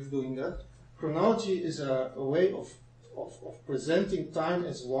a way of doing that? Chronology is a way of presenting time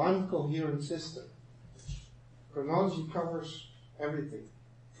as one coherent system. Chronology covers everything,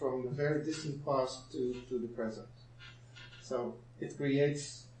 from the very distant past to the present. So it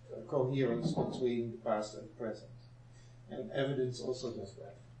creates a coherence between the past and the present. And evidence also does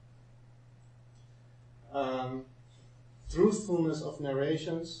that. Truthfulness of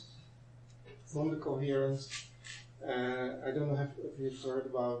narrations from the coherence. I don't know if you've heard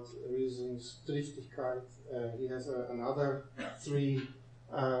about Reason's Triftigkeit. He has another three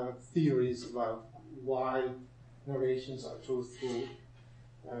theories about why narrations are truthful.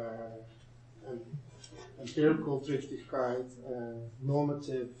 And empirical Triftigkeit,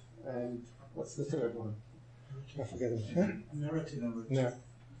 normative, and what's the third one? I forget it. Huh? Narrative. No.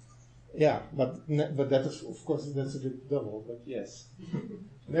 Yeah, but that is, of course, that's a bit double, but yes.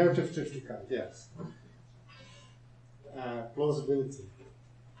 Narrative Triftigkeit, yes. Plausibility,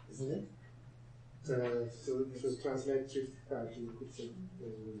 isn't it? To translate Triftigkeit, you could say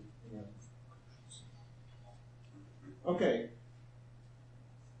plausibility. Yeah. Okay.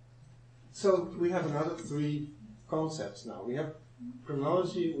 So we have another three concepts now. We have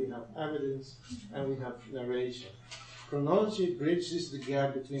chronology, we have evidence, and we have narration. Chronology bridges the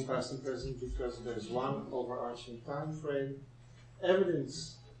gap between past and present because there's one overarching time frame.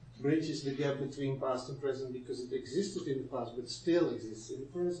 Evidence bridges the gap between past and present because it existed in the past but still exists in the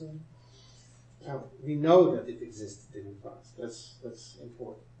present. Now, we know that it existed in the past. That's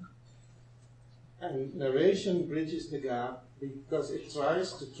important. And narration bridges the gap because it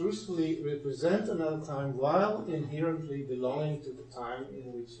tries to truthfully represent another time while inherently belonging to the time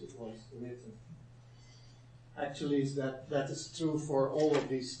in which it was written. Actually, that is true for all of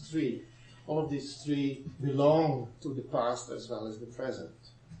these three. All of these three belong to the past as well as the present.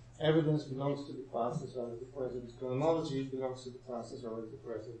 Evidence belongs to the past as well as the present. Chronology belongs to the past as well as the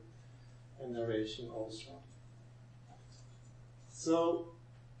present. And narration also. So,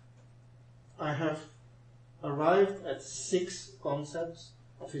 I have arrived at 6 concepts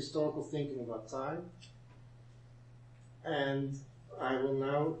of historical thinking about time, and I will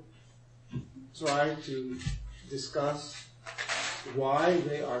now try to discuss why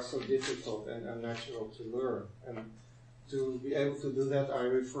they are so difficult and unnatural to learn. And to be able to do that, I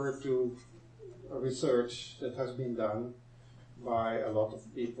refer to a research that has been done by a lot of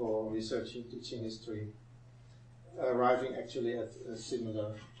people researching teaching history, arriving actually at a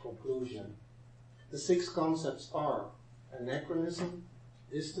similar conclusion. The 6 concepts are anachronism,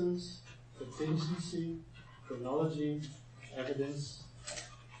 distance, contingency, chronology, evidence,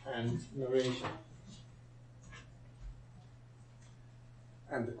 and narration.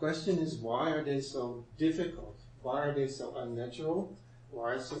 And the question is, why are they so difficult? Why are they so unnatural?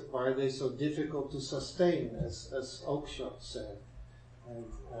 Why are they so difficult to sustain, as Oakeshott said? And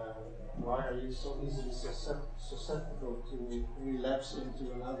why are you so easily susceptible to relapse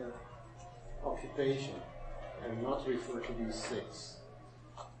into another occupation and not refer to these six?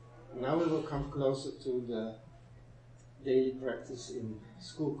 Now we will come closer to the daily practice in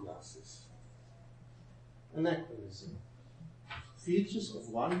school classes. Anachronism. Features of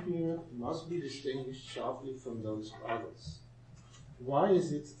one period must be distinguished sharply from those of others. Why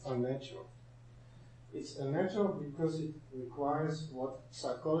is it unnatural? It's unnatural because it requires what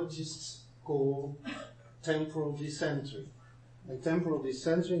psychologists call temporal decentering. And temporal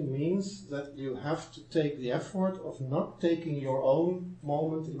decentering means that you have to take the effort of not taking your own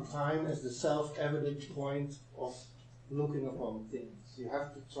moment in time as the self-evident point of looking upon things. You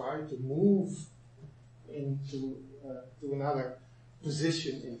have to try to move into to another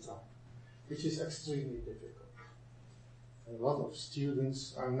position in time, which is extremely difficult. A lot of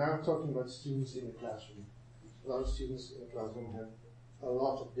students, I'm now talking about students in the classroom, a lot of students in the classroom have a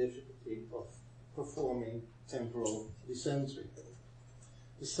lot of difficulty of performing temporal decentering.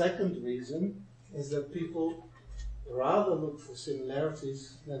 The second reason is that people rather look for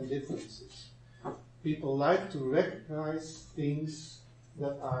similarities than differences. People like to recognize things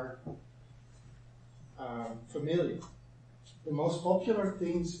that are familiar. The most popular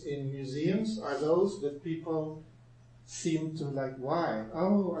things in museums are those that people seem to like. Why?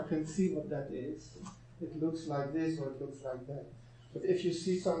 Oh, I can see what that is. It looks like this or it looks like that. But if you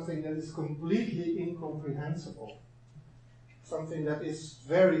see something that is completely incomprehensible, something that is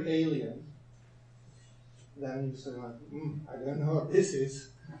very alien, then you say, I don't know what this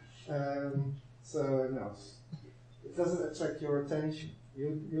is. So no, it doesn't attract your attention.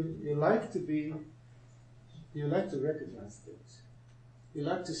 You like to recognize things. You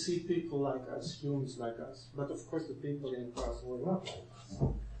like to see people like us, humans like us. But of course the people in the class were not like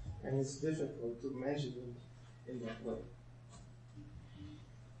us. And it's difficult to measure them in that way.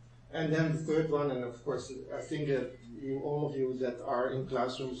 And then the third one, and of course I think that all of you that are in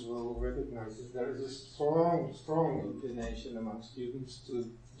classrooms will recognize is there is a strong inclination among students to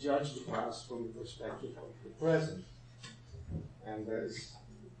judge the past from the perspective of the present. And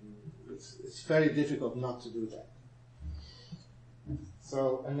it's very difficult not to do that.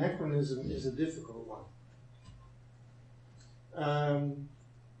 So anachronism is a difficult one.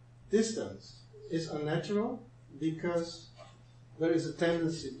 Distance is unnatural because there is a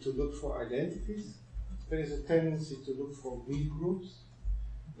tendency to look for identities. There is a tendency to look for weak groups.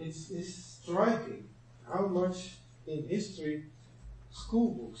 It's striking how much in history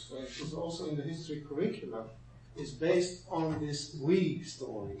school books, for instance, also in the history curriculum, is based on this we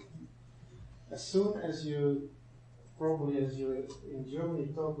story. As soon as you in Germany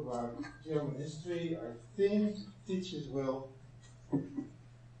talk about German history, I think teachers will,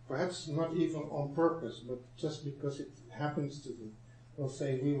 perhaps not even on purpose, but just because it happens to them, will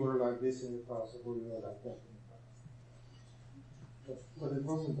say we were like this in the past, or we were like that in the past. But it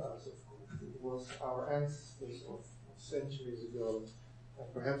wasn't us, of course. It was our ancestors of centuries ago.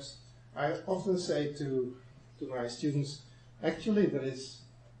 And perhaps I often say to my students, actually there is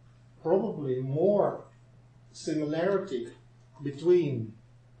probably more similarity between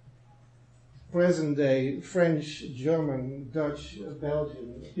present-day French, German, Dutch,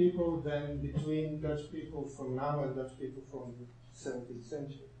 Belgian people than between Dutch people from now and Dutch people from the 17th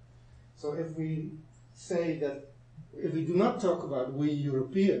century. So if we say that, if we do not talk about we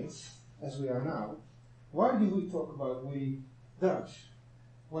Europeans, as we are now, why do we talk about we Dutch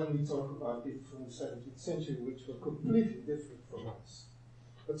when we talk about people from the 17th century, which were completely different from us?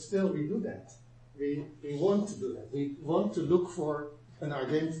 But still we do that. We want to do that. We want to look for an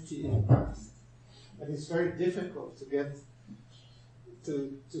identity in the past. And it's very difficult to get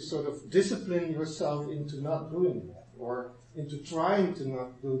to sort of discipline yourself into not doing that, or into trying to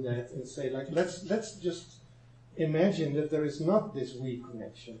not do that and say, like, let's just imagine that there is not this we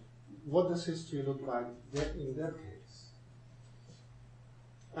connection. What does history look like in that case?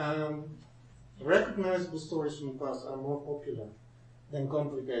 Recognizable stories from the past are more popular than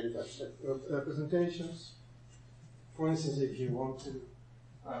complicated abstract representations. For instance, if you want to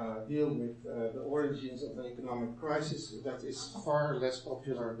deal with the origins of an economic crisis, that is far less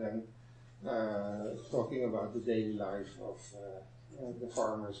popular than talking about the daily life of the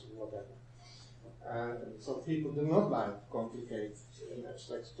farmers or whatever. So people do not like complicated and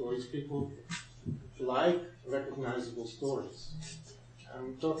abstract stories. People like recognizable stories.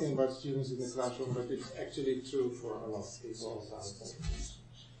 I'm talking about students in the classroom, but it's actually true for a lot of people outside.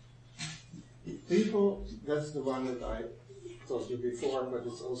 People, that's the one that I told you before, but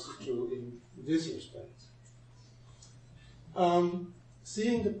it's also true in this respect.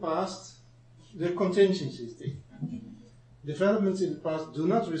 Seeing the past, the contingency thing. Developments in the past do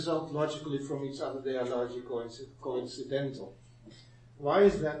not result logically from each other, they are largely coincidental. Why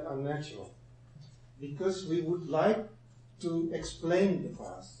is that unnatural? Because we would like to explain the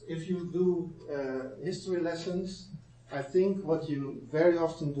past. If you do history lessons, I think what you very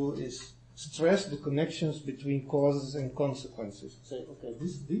often do is stress the connections between causes and consequences. Say, okay,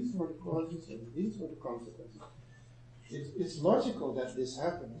 these were the causes and these were the consequences. It's logical that this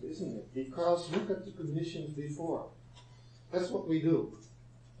happened, isn't it? Because look at the conditions before. That's what we do.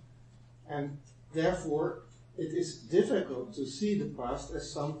 And therefore, it is difficult to see the past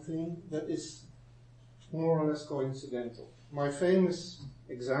as something that is more or less coincidental. My famous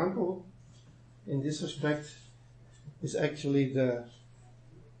example in this respect is actually the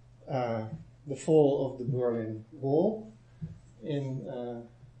fall of the Berlin Wall in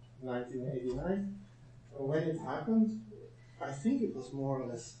 1989. When it happened, I think it was more or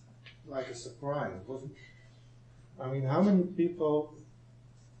less like a surprise, wasn't it? I mean, how many people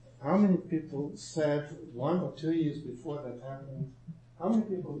said 1 or 2 years before that happened, how many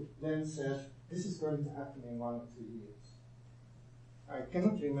people then said, this is going to happen in 1 or 2 years? I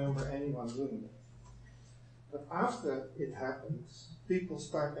cannot remember anyone doing that. But after it happens, people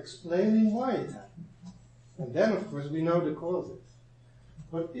start explaining why it happened. And then, of course, we know the causes.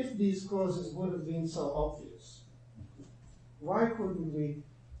 But if these causes would have been so obvious, why couldn't we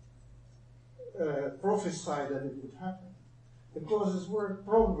prophesy that it would happen? The causes were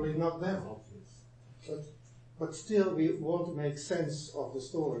probably not that obvious. But still, we want to make sense of the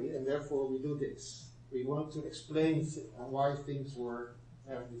story, and therefore we do this. We want to explain why things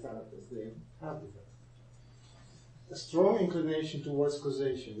have developed as they have developed. A strong inclination towards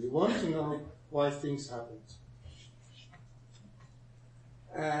causation. We want to know why things happened.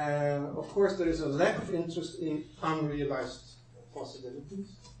 Of course, there is a lack of interest in unrealized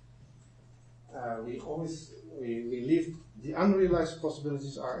possibilities. We leave the unrealized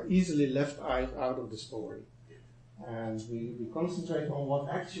possibilities are easily left out of the story, and we concentrate on what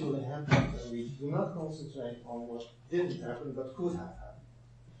actually happened, and we do not concentrate on what didn't happen but could have happened.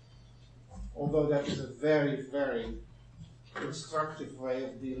 Although that is a very, very instructive way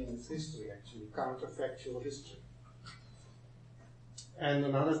of dealing with history, actually, counterfactual history. And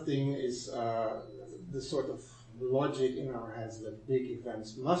another thing is the sort of logic in our heads that big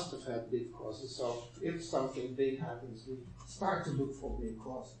events must have had big causes. So if something big happens, we start to look for big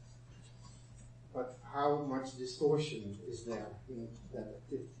causes. But how much distortion is there in that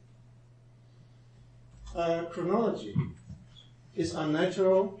activity? Chronology is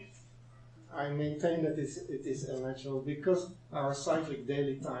unnatural. I maintain that it is unnatural because our cyclic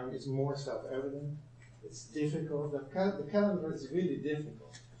daily time is more self-evident. It's difficult. The calendar is really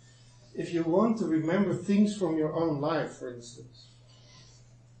difficult. If you want to remember things from your own life, for instance,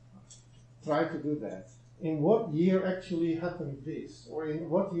 try to do that. In what year actually happened this? Or in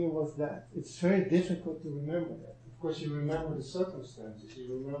what year was that? It's very difficult to remember that. Of course, you remember the circumstances.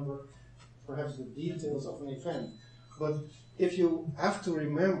 You remember perhaps the details of an event. But if you have to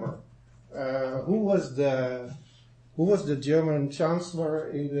remember who was the German chancellor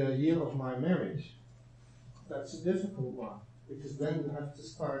in the year of my marriage, that's a difficult one. Because then you have to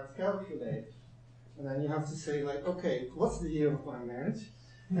start calculating. And then you have to say, like, okay, what's the year of my marriage?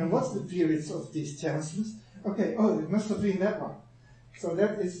 And what's the periods of these chancellors? Okay, it must have been that one. So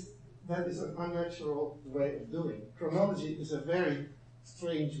that is an unnatural way of doing it. Chronology is a very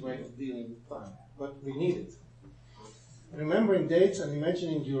strange way of dealing with time, but we need it. Remembering dates and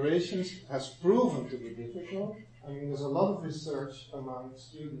imagining durations has proven to be difficult. I mean, there's a lot of research among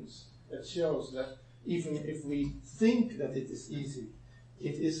students that shows that even if we think that it is easy,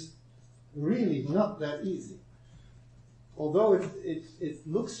 it is really not that easy. Although it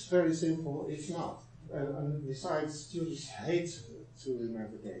looks very simple, it's not. And besides, students hate to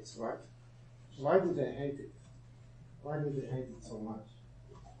remember dates, right? Why do they hate it? Why do they hate it so much?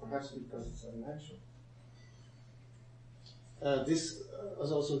 Perhaps because it's unnatural. This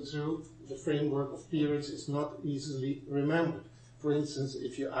is also true. The framework of periods is not easily remembered. For instance,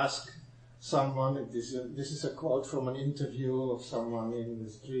 if you ask someone, this is a quote from an interview of someone in the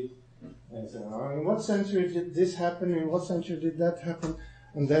street, and say, in what century did this happen? In what century did that happen?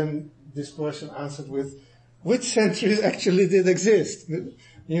 And then this person answered with, which centuries actually did exist?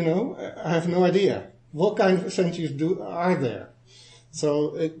 You know, I have no idea. What kind of centuries are there?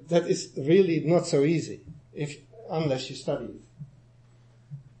 So that is really not so easy, unless you study it.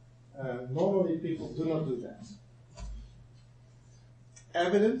 Normally people do not do that.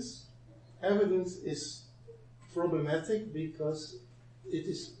 Evidence is problematic because it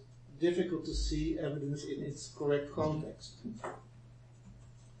is difficult to see evidence in its correct context.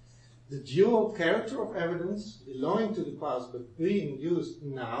 The dual character of evidence, belonging to the past but being used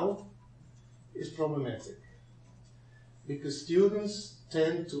now, is problematic. Because students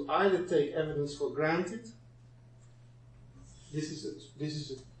tend to either take evidence for granted. This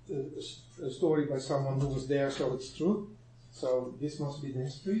is a story by someone who was there, so it's true. So this must be the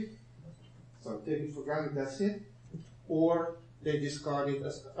history. So take it for granted, that's it. Or they discard it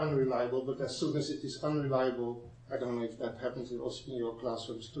as unreliable, but as soon as it is unreliable, I don't know if that happens also in your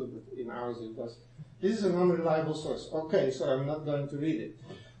classrooms too, but in ours it does. This is an unreliable source. Okay, so I'm not going to read it.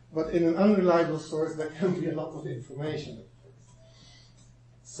 But in an unreliable source, there can be a lot of information.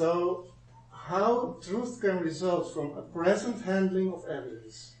 So, how truth can result from a present handling of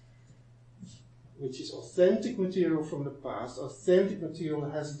evidence, which is authentic material from the past. Authentic material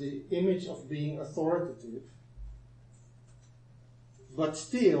has the image of being authoritative. But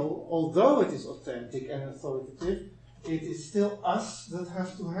still, although it is authentic and authoritative, it is still us that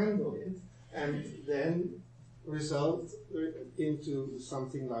have to handle it and then result into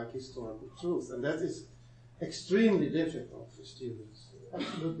something like historical truth. And that is extremely difficult for students.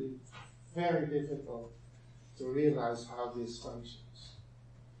 Absolutely very difficult to realize how this functions.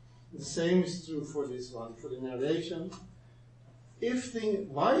 The same is true for this one, for the narration.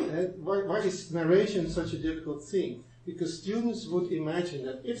 Why is narration such a difficult thing? Because students would imagine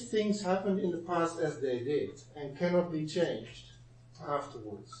that if things happened in the past as they did and cannot be changed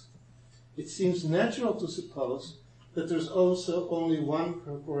afterwards, it seems natural to suppose that there's also only one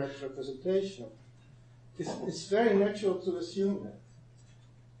correct representation. It's very natural to assume that.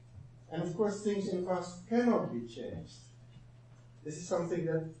 And of course, things in the past cannot be changed. This is something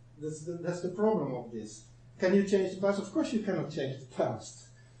that's the problem of this. Can you change the past? Of course you cannot change the past,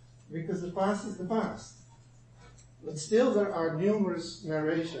 because the past is the past. But still there are numerous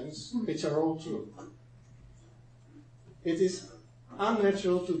narrations which are all true. It is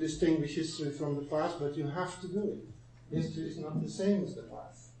unnatural to distinguish history from the past, but you have to do it. History is not the same as the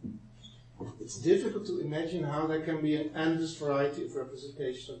past. It's difficult to imagine how there can be an endless variety of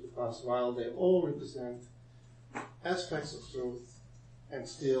representations of the past while they all represent aspects of truth, and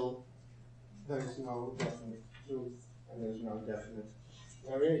still there is no definite truth and there is no definite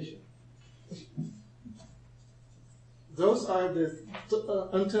narration. Those are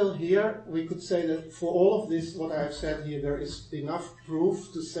until here, we could say that for all of this, what I have said here, there is enough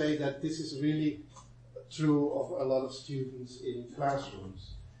proof to say that this is really true of a lot of students in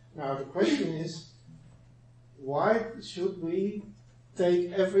classrooms. Now the question is, why should we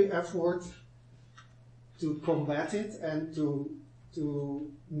take every effort to combat it and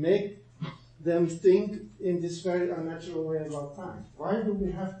to make them think in this very unnatural way about time? Why do we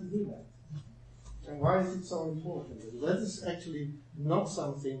have to do that? And why is it so important? And that is actually not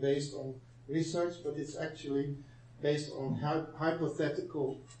something based on research, but it's actually based on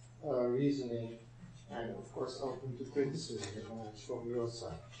hypothetical reasoning, and of course open to criticism from your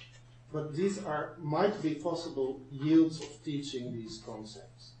side. But these might be possible yields of teaching these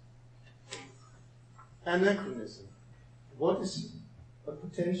concepts. Anachronism. What is a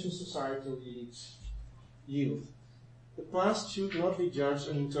potential societal yield? The past should not be judged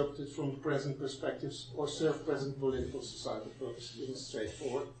and interpreted from present perspectives or serve present political societal purposes in a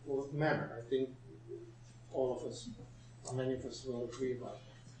straightforward manner. I think all of us, many of us will agree about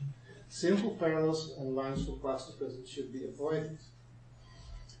that. Simple parallels and lines from past to present should be avoided.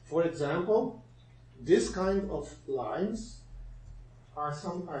 For example, this kind of lines are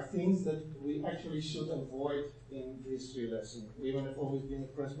things that we actually should avoid in the history lesson. Women have always been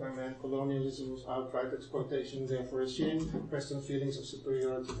oppressed by men, colonialism was outright exploitation, therefore a shame, Western feelings of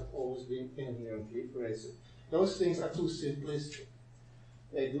superiority have always been inherently racist. Those things are too simplistic.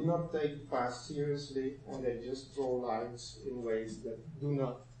 They do not take the past seriously, and they just draw lines in ways that do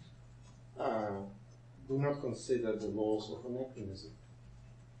not consider the laws of anachronism.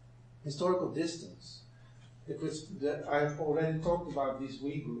 Historical distance. I've already talked about these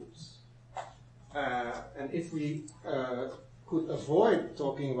we groups. And if we could avoid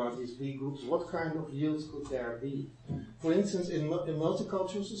talking about these we groups, what kind of yields could there be? For instance, in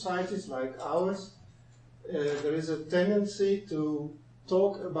multicultural societies like ours, there is a tendency to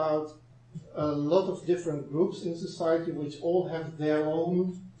talk about a lot of different groups in society which all have their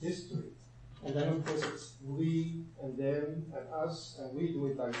own history. And then of course it's we and them and us, and we do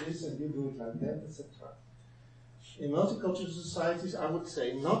it like this and you do it like that, etc. In multicultural societies, I would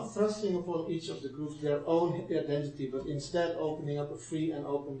say, not thrusting upon each of the groups their own identity, but instead opening up a free and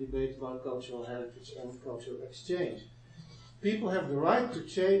open debate about cultural heritage and cultural exchange. People have the right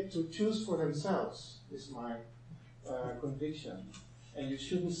to choose for themselves, is my conviction. And you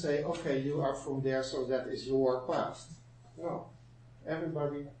shouldn't say, okay, you are from there, so that is your past. No.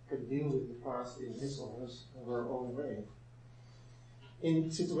 Everybody can deal with the past in his or her own way.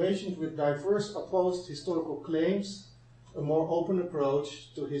 In situations with diverse opposed historical claims, a more open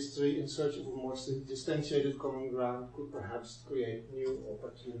approach to history in search of a more distantiated common ground could perhaps create new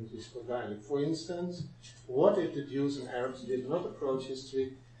opportunities for dialogue. For instance, what if the Jews and Arabs did not approach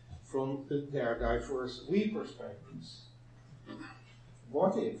history from their diverse we perspectives?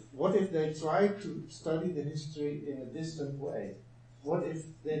 What if they tried to study the history in a distant way? What if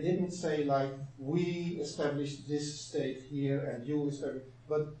they didn't say like, we established this state here and you established,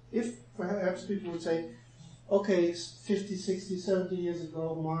 but if perhaps people would say, okay, 50, 60, 70 years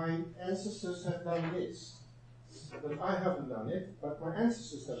ago my ancestors have done this, but I haven't done it, but my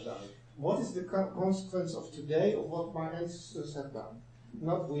ancestors have done it. What is the consequence of today of what my ancestors have done?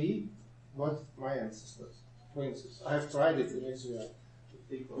 Not we, but my ancestors. For instance, I have tried it in Israel.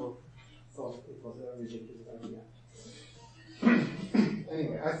 People thought it was a ridiculous idea.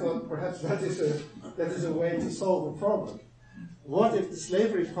 Anyway, I thought perhaps that is a way to solve the problem. What if the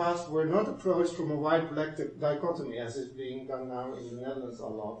slavery past were not approached from a white-black dichotomy, as is being done now in the Netherlands a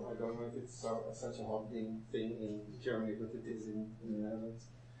lot? I don't know if it's such a hot thing in Germany, but it is in the Netherlands.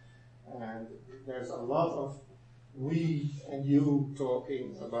 And there's a lot of we and you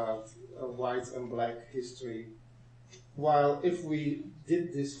talking about a white and black history. While if we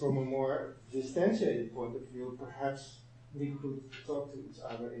did this from a more distantiated point of view, perhaps we could talk to each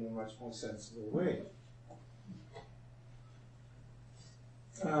other in a much more sensible way.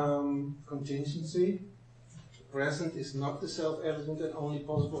 Contingency. The present is not the self-evident and only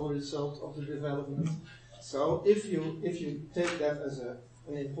possible result of the development. So if you take that as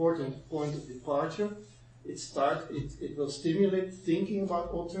an important point of departure, it will stimulate thinking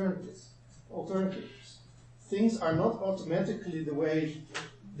about alternatives. Things are not automatically the way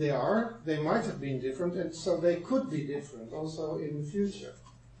they are. They might have been different, and so they could be different also in the future.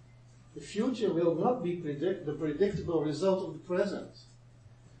 The future will not be the predictable result of the present.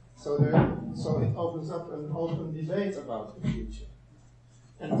 So it opens up an open debate about the future.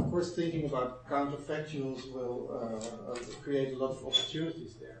 And of course, thinking about counterfactuals will create a lot of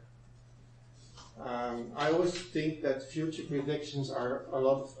opportunities there. I always think that future predictions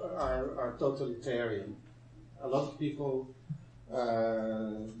are totalitarian. A lot of people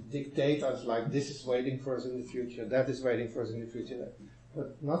dictate us like this is waiting for us in the future, that is waiting for us in the future,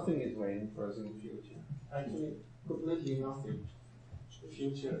 but nothing is waiting for us in the future. Actually, completely nothing. The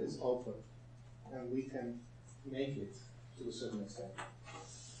future is open, and we can make it to a certain extent.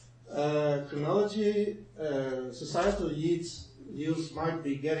 Chronology, societal use might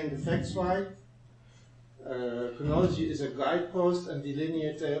be getting the facts right. Chronology is a guidepost and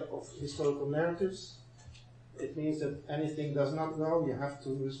delineator of historical narratives. It means that anything does not go, you have to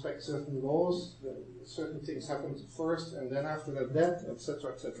respect certain laws, certain things happen first, and then after that,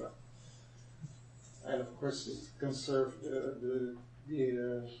 etc., etc. And of course, it can serve the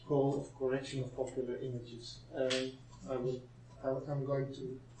goal of correction of popular images. I'm going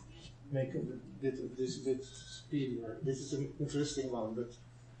to make this a bit speedier. This is an interesting one, but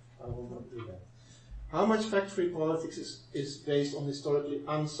I will not do that. How much fact-free politics is based on historically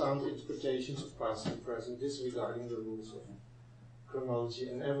unsound interpretations of past and present, disregarding the rules of chronology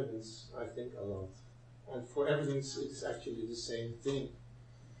and evidence? I think a lot. And for evidence, it is actually the same thing.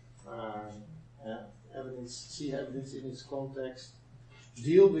 See evidence in its context.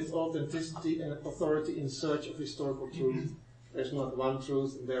 Deal with authenticity and authority in search of historical truth. There's not one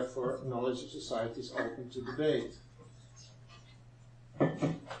truth, and therefore knowledge of society is open to debate.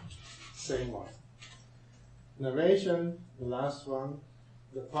 Same one. Narration, the last one.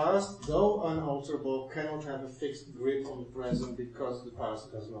 The past, though unalterable, cannot have a fixed grip on the present because the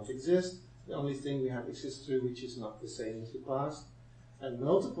past does not exist. The only thing we have is history, which is not the same as the past. And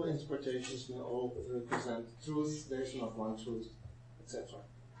multiple interpretations may all represent truth. There is not one truth, etc.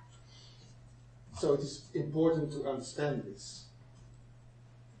 So it is important to understand this.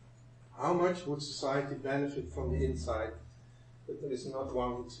 How much would society benefit from the insight that there is not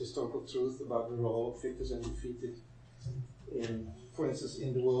one historical truth about the role of victors and defeated in, for instance,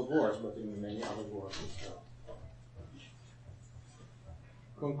 in the world wars, but in many other wars as well.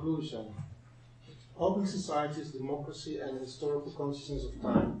 Conclusion. Open societies, democracy, and historical consciousness of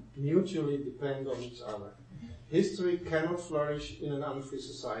time mutually depend on each other. History cannot flourish in an unfree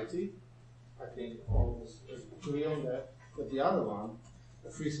society. I think all of us agree on that. But the other one,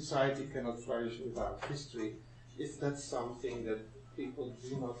 a free society cannot flourish without history, if that's something that people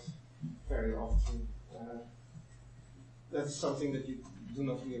do not very often, that's something that you do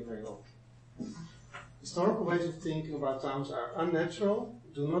not hear very often. Historical ways of thinking about times are unnatural,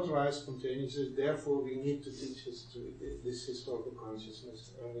 do not arise spontaneously, therefore we need to teach history, this historical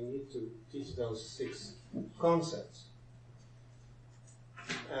consciousness, and we need to teach those 6 concepts.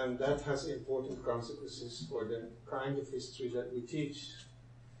 And that has important consequences for the kind of history that we teach.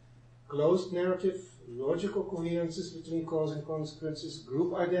 Closed narrative, logical coherences between cause and consequences,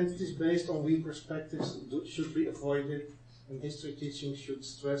 group identities based on weak perspectives should be avoided, and history teaching should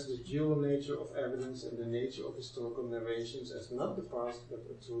stress the dual nature of evidence and the nature of historical narrations as not the past but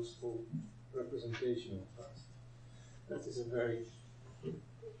a truthful representation of the past. That is a very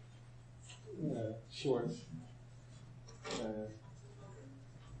short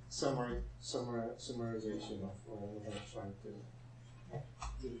summarization of what I'm trying to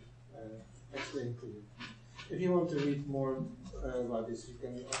explain to you. If you want to read more about this, you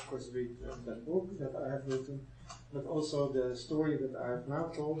can of course read that book that I have written, but also the story that I have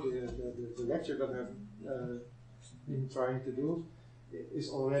now told, the lecture that I have been trying to do, is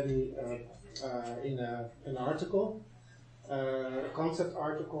already in an article, a concept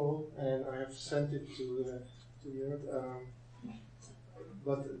article, and I have sent it to you.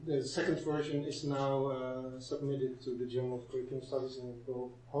 But the second version is now submitted to the Journal of Curriculum Studies, and it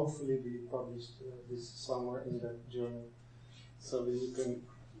will hopefully be published this summer in that journal, so that you can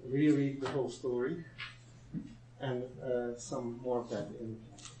reread the whole story, and some more of that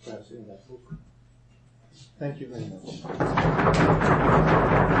perhaps in that book. Thank you very much.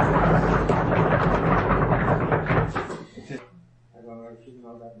 I don't know if you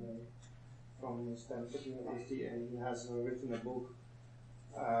know that name from Stanford University, and he has written a book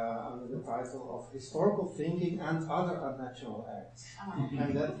under the title of Historical Thinking and Other Unnatural Acts.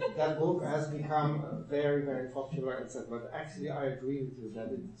 And that book has become very, very popular, etc. But actually I agree with you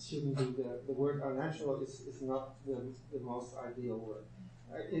that it shouldn't be the word unnatural is not the most ideal word.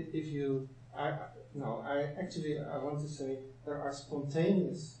 I want to say there are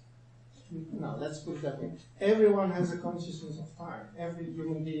spontaneous. No, let's put it that way. Everyone has a consciousness of time. Every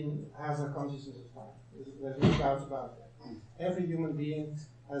human being has a consciousness of time. There's no doubt about that. Every human being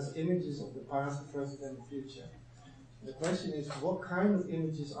has images of the past, the present, and the future. The question is, what kind of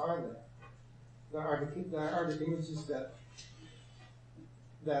images are there? There are the images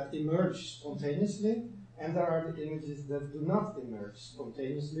that emerge spontaneously, and there are the images that do not emerge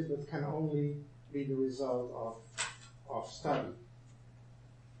spontaneously, but can only be the result of study.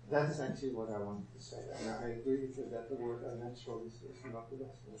 That is actually what I wanted to say, and I agree with you that the word unnatural is not the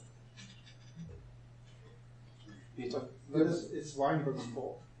best word. But it's Weinberg's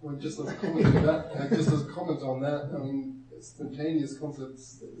fault. Well, just as a comment on that, I mean, spontaneous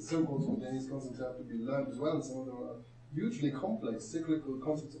concepts, so-called spontaneous concepts have to be learned as well, and some of them are hugely complex, cyclical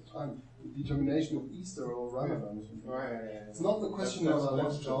concepts of time, the determination of Easter or Ramadan or something. Right. It's not the question that I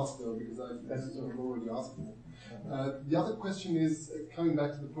wanted to ask, though, because I've already asked it. The other question is, coming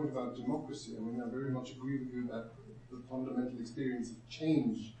back to the point about democracy, I mean, I very much agree with you that the fundamental experience of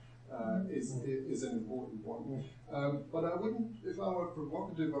change is an important one. But I wouldn't, if I were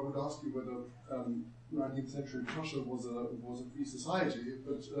provocative, I would ask you whether 19th century Prussia was a free society,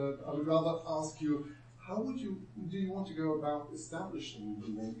 but I would rather ask you, how do you want to go about establishing the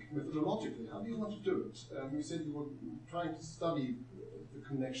link methodologically? How do you want to do it? You said you were trying to study the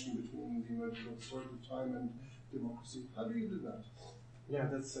connection between the emergence of historical time and democracy. How do you do that? Yeah,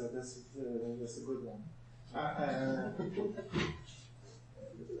 that's a good one.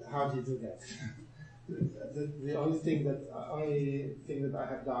 How do you do that? The only thing that I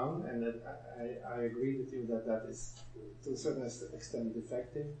have done, and that I agree with you that is to a certain extent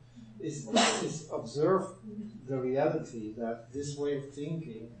effective, is observe the reality that this way of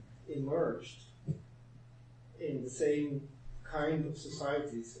thinking emerged in the same kind of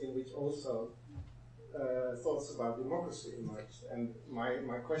societies in which also thoughts about democracy emerged. And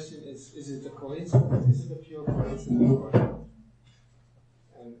my question is it a coincidence? Is it a pure coincidence or not?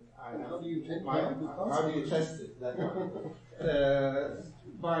 And how do you test it?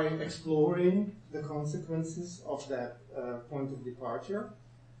 By exploring the consequences of that point of departure,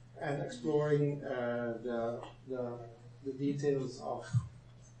 and exploring the details of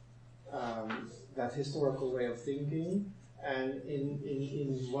that historical way of thinking, and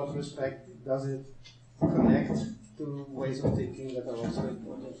in what respect does it connect to ways of thinking that are also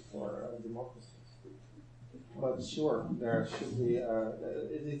important for democracy. But sure, there should be.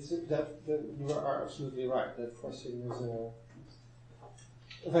 You are absolutely right. That question is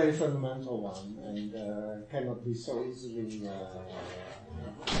a very fundamental one, and cannot be so easily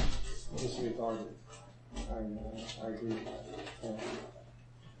disregarded. I agree with that.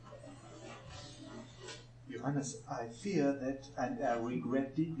 Johannes, I fear that, and I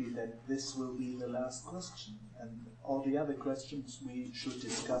regret deeply that this will be the last question. And all the other questions we should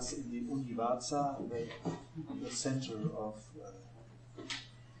discuss in the Univarza, the center of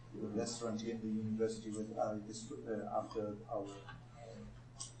the restaurant here in the university with Arie after our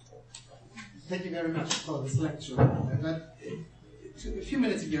talk. Thank you very much for this lecture. But a few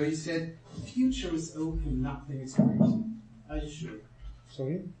minutes ago you said, the future is open, nothing is waiting. Are you sure?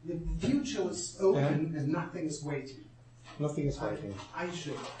 Sorry? The future is open and nothing is waiting. Nothing is waiting. Are you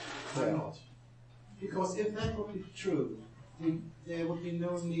sure? Why not? Because if that would be true, there would be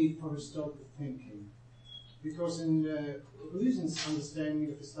no need for historical thinking. Because in Rüsen's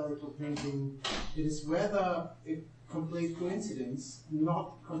understanding of historical thinking, it is whether a complete coincidence,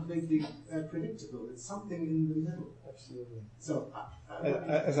 not completely predictable. It's something in the middle. Absolutely. So,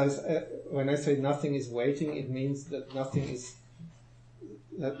 when I say nothing is waiting, it means that nothing is,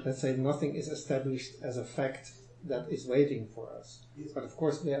 let's say nothing is established as a fact that is waiting for us. Yes. But of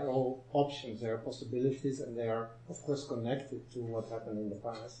course there are all options, there are possibilities, and they are of course connected to what happened in the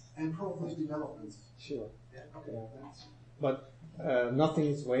past. and probably developments. Sure. Yeah, okay. Yeah. But nothing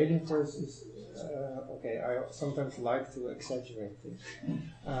is waiting for us is, okay, I sometimes like to exaggerate things.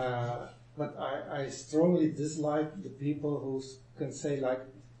 But I strongly dislike the people who can say like,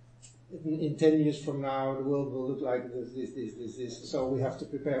 in 10 years from now the world will look like this, so we have to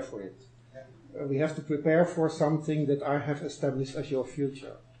prepare for it. We have to prepare for something that I have established as your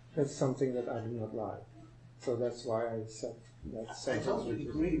future. That's something that I do not like. So that's why I said that. I totally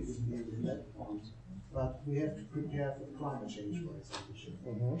agree with you in that point. But we have to prepare for climate change, for example.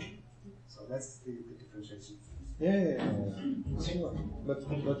 Mm-hmm. So that's the differentiation. Yeah. Sure.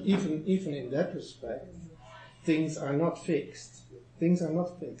 But even in that respect, things are not fixed. Things are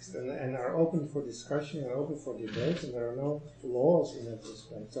not fixed and are open for discussion and open for debate, and there are no laws in that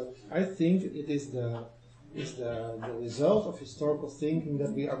respect. So I think it is the result of historical thinking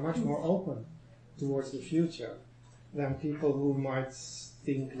that we are much more open towards the future than people who might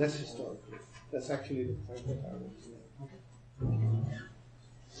think less historically. That's actually the point that I would make.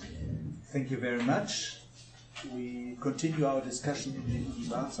 Thank you very much. We continue our discussion in the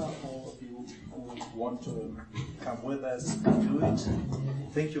Univarza. All of you who want to come with us, do it.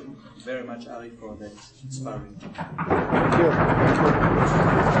 Thank you very much, Arie, for that inspiring talk.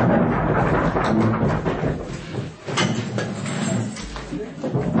 Thank you.